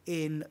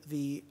in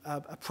the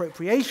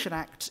Appropriation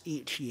Acts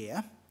each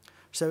year.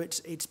 So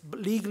it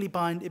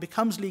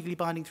becomes legally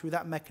binding through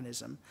that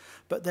mechanism,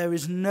 but there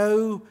is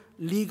no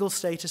legal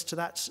status to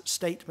that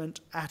statement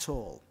at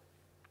all.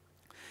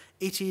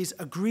 It is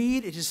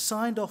agreed, it is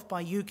signed off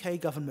by UK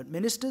government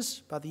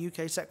ministers, by the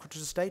UK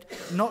Secretaries of State,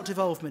 not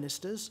devolved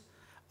ministers.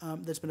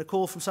 There's been a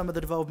call from some of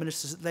the devolved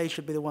ministers that they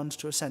should be the ones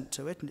to assent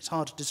to it, and it's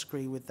hard to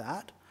disagree with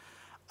that.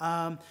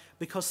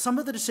 Because some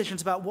of the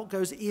decisions about what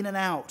goes in and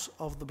out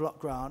of the block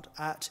grant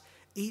at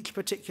each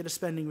particular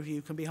spending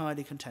review can be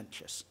highly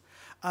contentious.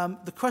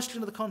 The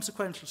question of the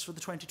consequentials for the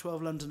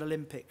 2012 London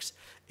Olympics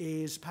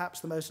is perhaps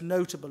the most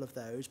notable of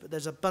those, but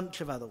there's a bunch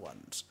of other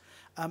ones.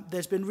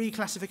 There's been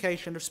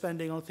reclassification of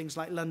spending on things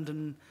like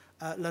London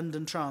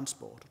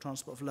Transport, or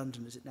Transport for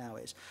London as it now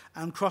is,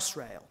 and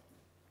Crossrail.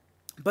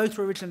 Both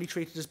were originally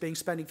treated as being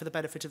spending for the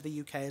benefit of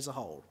the UK as a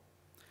whole.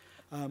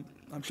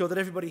 I'm sure that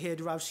everybody here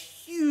derives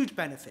huge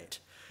benefit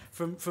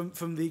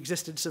from the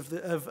existence of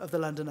the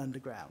London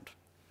Underground.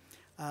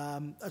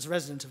 As a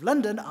resident of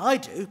London, I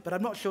do, but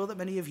I'm not sure that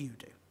many of you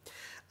do.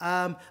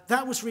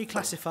 That was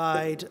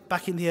reclassified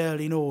back in the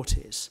early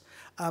noughties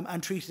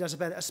and treated as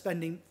a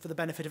spending for the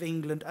benefit of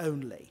England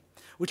only,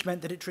 which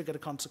meant that it triggered a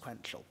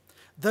consequential.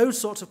 Those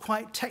sorts of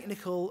quite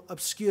technical,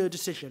 obscure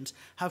decisions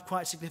have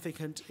quite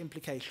significant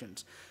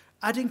implications.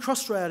 Adding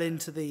Crossrail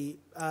into the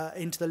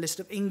list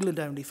of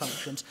England-only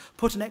functions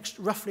put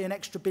roughly an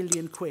extra £1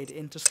 billion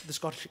into the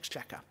Scottish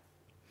Exchequer.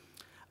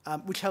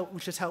 Which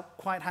has helped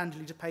quite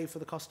handily to pay for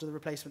the cost of the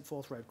replacement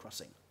Forth Road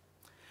crossing.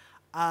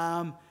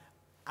 And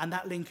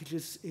that linkage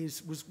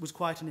was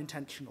quite an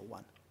intentional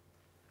one.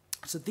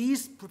 So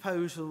these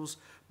proposals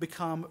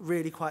become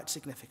really quite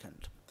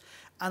significant.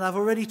 And I've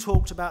already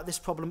talked about this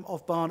problem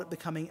of Barnett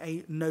becoming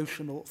a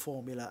notional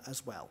formula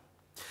as well.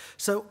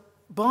 So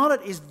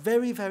Barnett is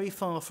very, very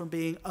far from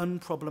being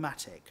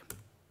unproblematic.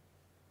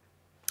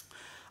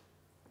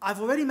 I've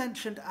already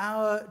mentioned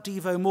our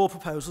Devo More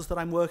proposals that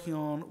I'm working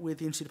on with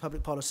the Institute of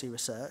Public Policy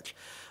Research.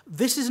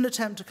 This is an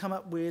attempt to come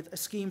up with a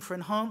scheme for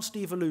enhanced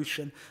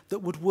devolution that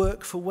would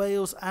work for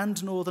Wales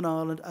and Northern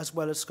Ireland as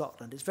well as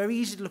Scotland. It's very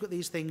easy to look at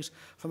these things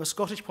from a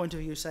Scottish point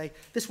of view, say,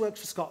 this works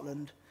for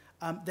Scotland,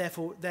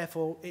 therefore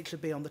it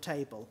should be on the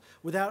table,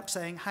 without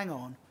saying, hang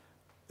on,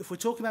 if we're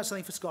talking about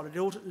something for Scotland, it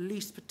ought at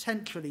least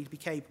potentially to be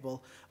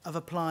capable of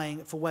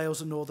applying for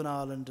Wales and Northern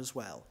Ireland as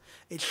well.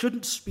 It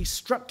shouldn't be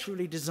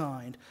structurally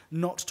designed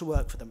not to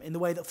work for them in the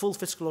way that full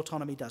fiscal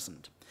autonomy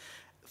doesn't.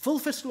 Full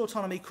fiscal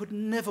autonomy could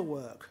never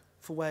work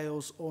for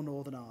Wales or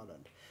Northern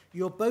Ireland.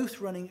 You're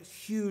both running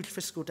huge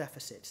fiscal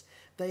deficits.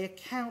 They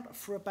account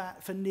for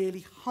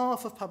nearly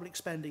half of public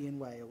spending in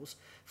Wales,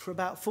 for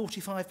about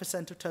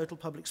 45% of total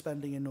public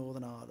spending in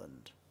Northern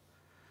Ireland.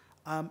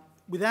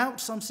 Without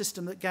some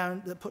system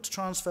that puts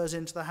transfers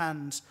into the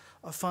hands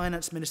of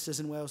finance ministers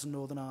in Wales and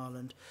Northern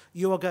Ireland,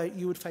 you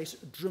would face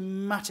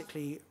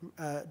dramatically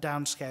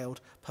downscaled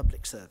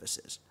public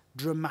services,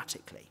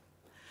 dramatically.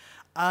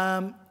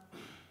 And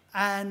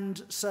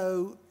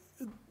so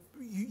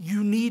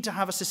you need to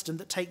have a system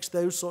that takes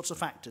those sorts of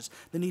factors,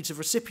 the needs of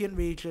recipient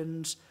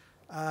regions,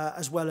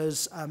 as well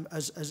as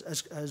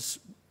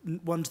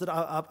ones that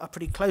are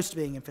pretty close to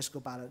being in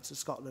fiscal balance, as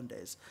Scotland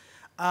is,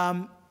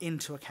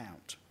 into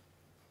account.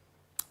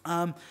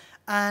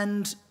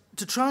 And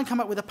to try and come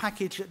up with a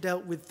package that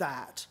dealt with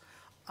that,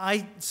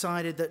 I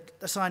decided that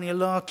assigning a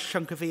large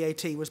chunk of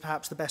VAT was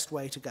perhaps the best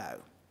way to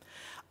go.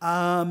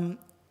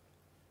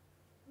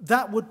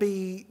 that would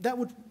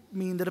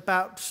mean that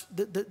about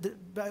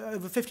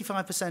over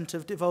 55%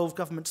 of devolved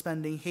government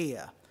spending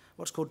here,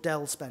 what's called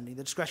DEL spending,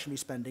 the discretionary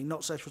spending,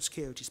 not social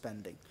security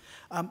spending,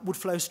 would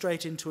flow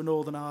straight into a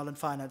Northern Ireland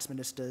finance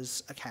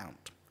minister's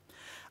account.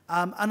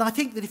 And I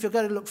think that if you're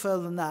going to look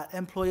further than that,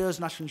 employers'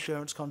 national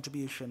insurance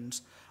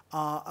contributions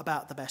are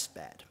about the best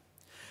bet.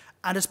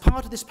 And as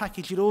part of this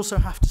package, you'd also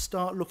have to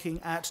start looking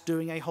at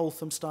doing a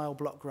Holtham-style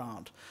block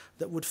grant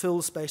that would fill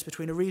the space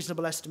between a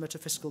reasonable estimate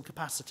of fiscal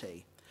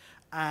capacity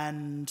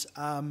and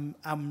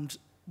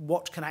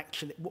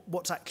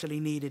what's actually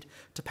needed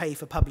to pay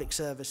for public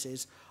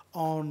services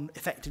on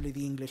effectively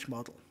the English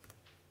model.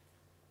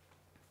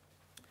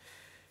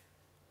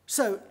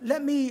 So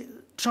let me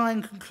try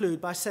and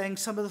conclude by saying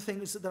some of the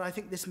things that I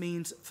think this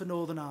means for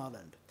Northern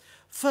Ireland.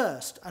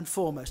 First and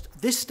foremost,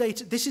 this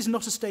is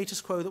not a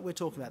status quo that we're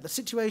talking about. The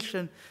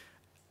situation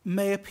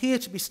may appear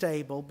to be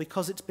stable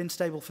because it's been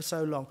stable for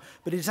so long,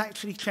 but it's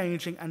actually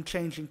changing and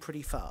changing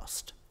pretty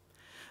fast.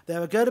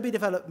 There are going to be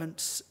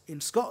developments in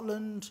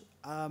Scotland,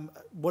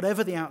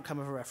 whatever the outcome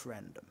of a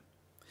referendum.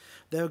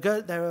 There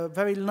are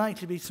very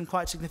likely to be some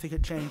quite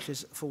significant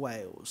changes for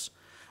Wales.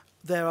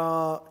 There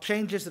are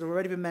changes that have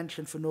already been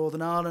mentioned for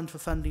Northern Ireland for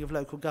funding of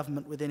local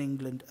government within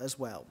England as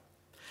well.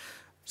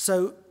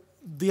 So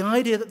the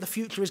idea that the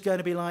future is going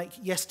to be like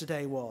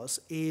yesterday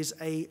is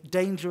a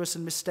dangerous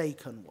and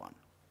mistaken one.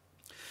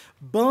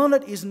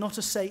 Barnett is not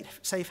a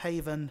safe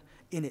haven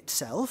in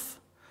itself,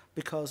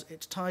 because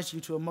it ties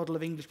you to a model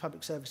of English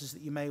public services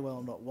that you may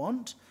well not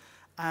want,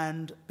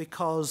 and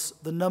because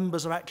the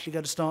numbers are actually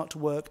going to start to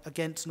work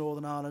against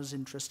Northern Ireland's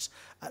interests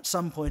at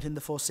some point in the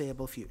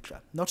foreseeable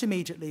future. Not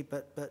immediately,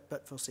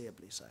 but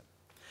foreseeably so.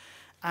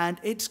 And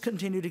its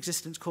continued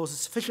existence causes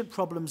sufficient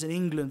problems in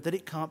England that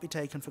it can't be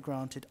taken for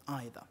granted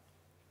either.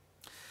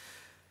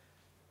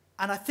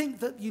 And I think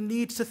that you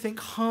need to think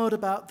hard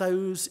about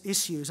those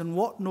issues and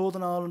what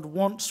Northern Ireland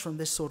wants from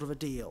this sort of a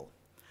deal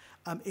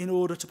in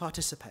order to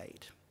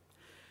participate.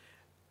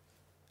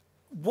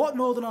 What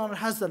Northern Ireland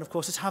has done, of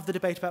course, is have the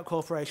debate about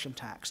corporation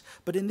tax.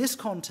 But in this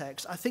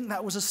context, I think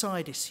that was a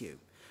side issue.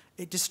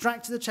 It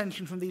distracted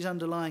attention from these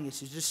underlying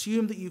issues. It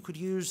assumed that you could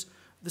use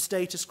the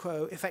status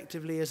quo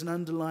effectively as an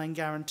underlying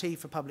guarantee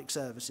for public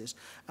services,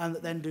 and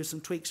that then do some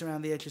tweaks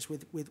around the edges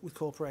with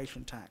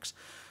corporation tax.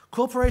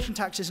 Corporation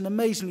tax is an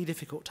amazingly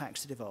difficult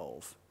tax to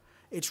devolve.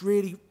 It's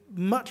really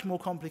much more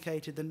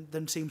complicated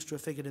than seems to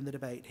have figured in the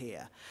debate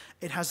here.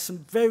 It has some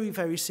very,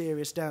 very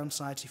serious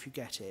downsides if you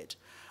get it.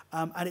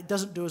 And it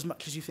doesn't do as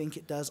much as you think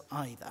it does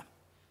either.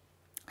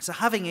 So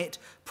having it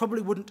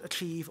probably wouldn't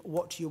achieve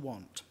what you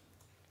want.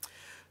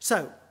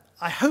 So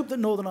I hope that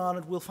Northern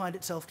Ireland will find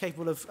itself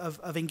capable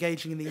of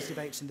engaging in these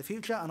debates in the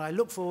future, and I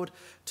look forward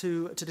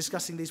to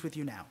discussing these with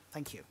you now.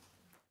 Thank you.